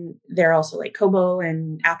then they're also like Kobo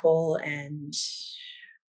and Apple and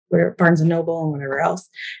where Barnes and Noble and whatever else.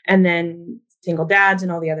 And then Single Dads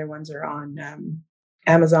and all the other ones are on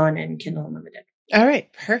Amazon and Kindle Unlimited. All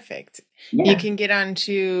right. Perfect. Yeah. You can get on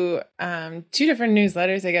to 2 different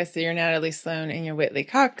newsletters, I guess. So your Natalie Sloan and your Whitley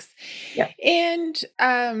Cox. Yeah. And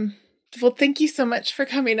well, thank you so much for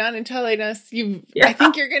coming on and telling us. I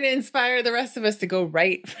think you're going to inspire the rest of us to go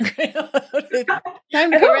write.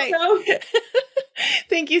 Time to go write. So.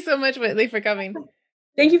 Thank you so much, Whitley, for coming.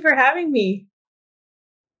 Thank you for having me.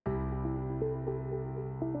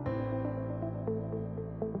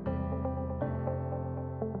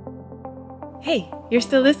 Hey, you're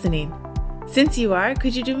still listening. Since you are,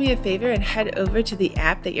 could you do me a favor and head over to the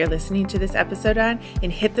app that you're listening to this episode on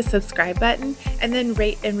and hit the subscribe button and then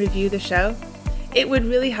rate and review the show? It would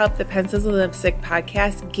really help the Pencils of Lipstick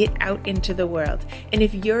podcast get out into the world. And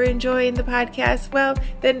if you're enjoying the podcast, well,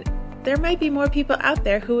 then there might be more people out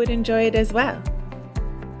there who would enjoy it as well.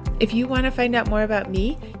 If you want to find out more about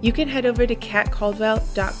me, you can head over to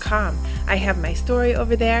katcaldwell.com. I have my story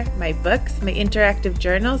over there, my books, my interactive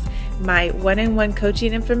journals, my one-on-one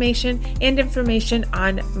coaching information, and information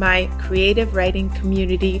on my creative writing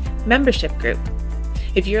community membership group.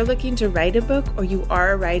 If you're looking to write a book or you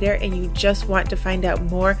are a writer and you just want to find out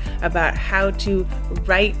more about how to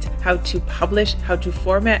write, how to publish, how to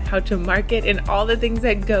format, how to market, and all the things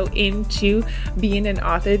that go into being an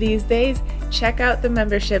author these days, check out the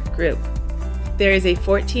membership group. There is a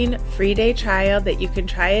 14 free day trial that you can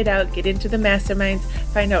try it out, get into the masterminds,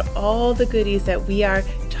 find out all the goodies that we are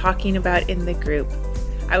talking about in the group.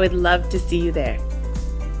 I would love to see you there.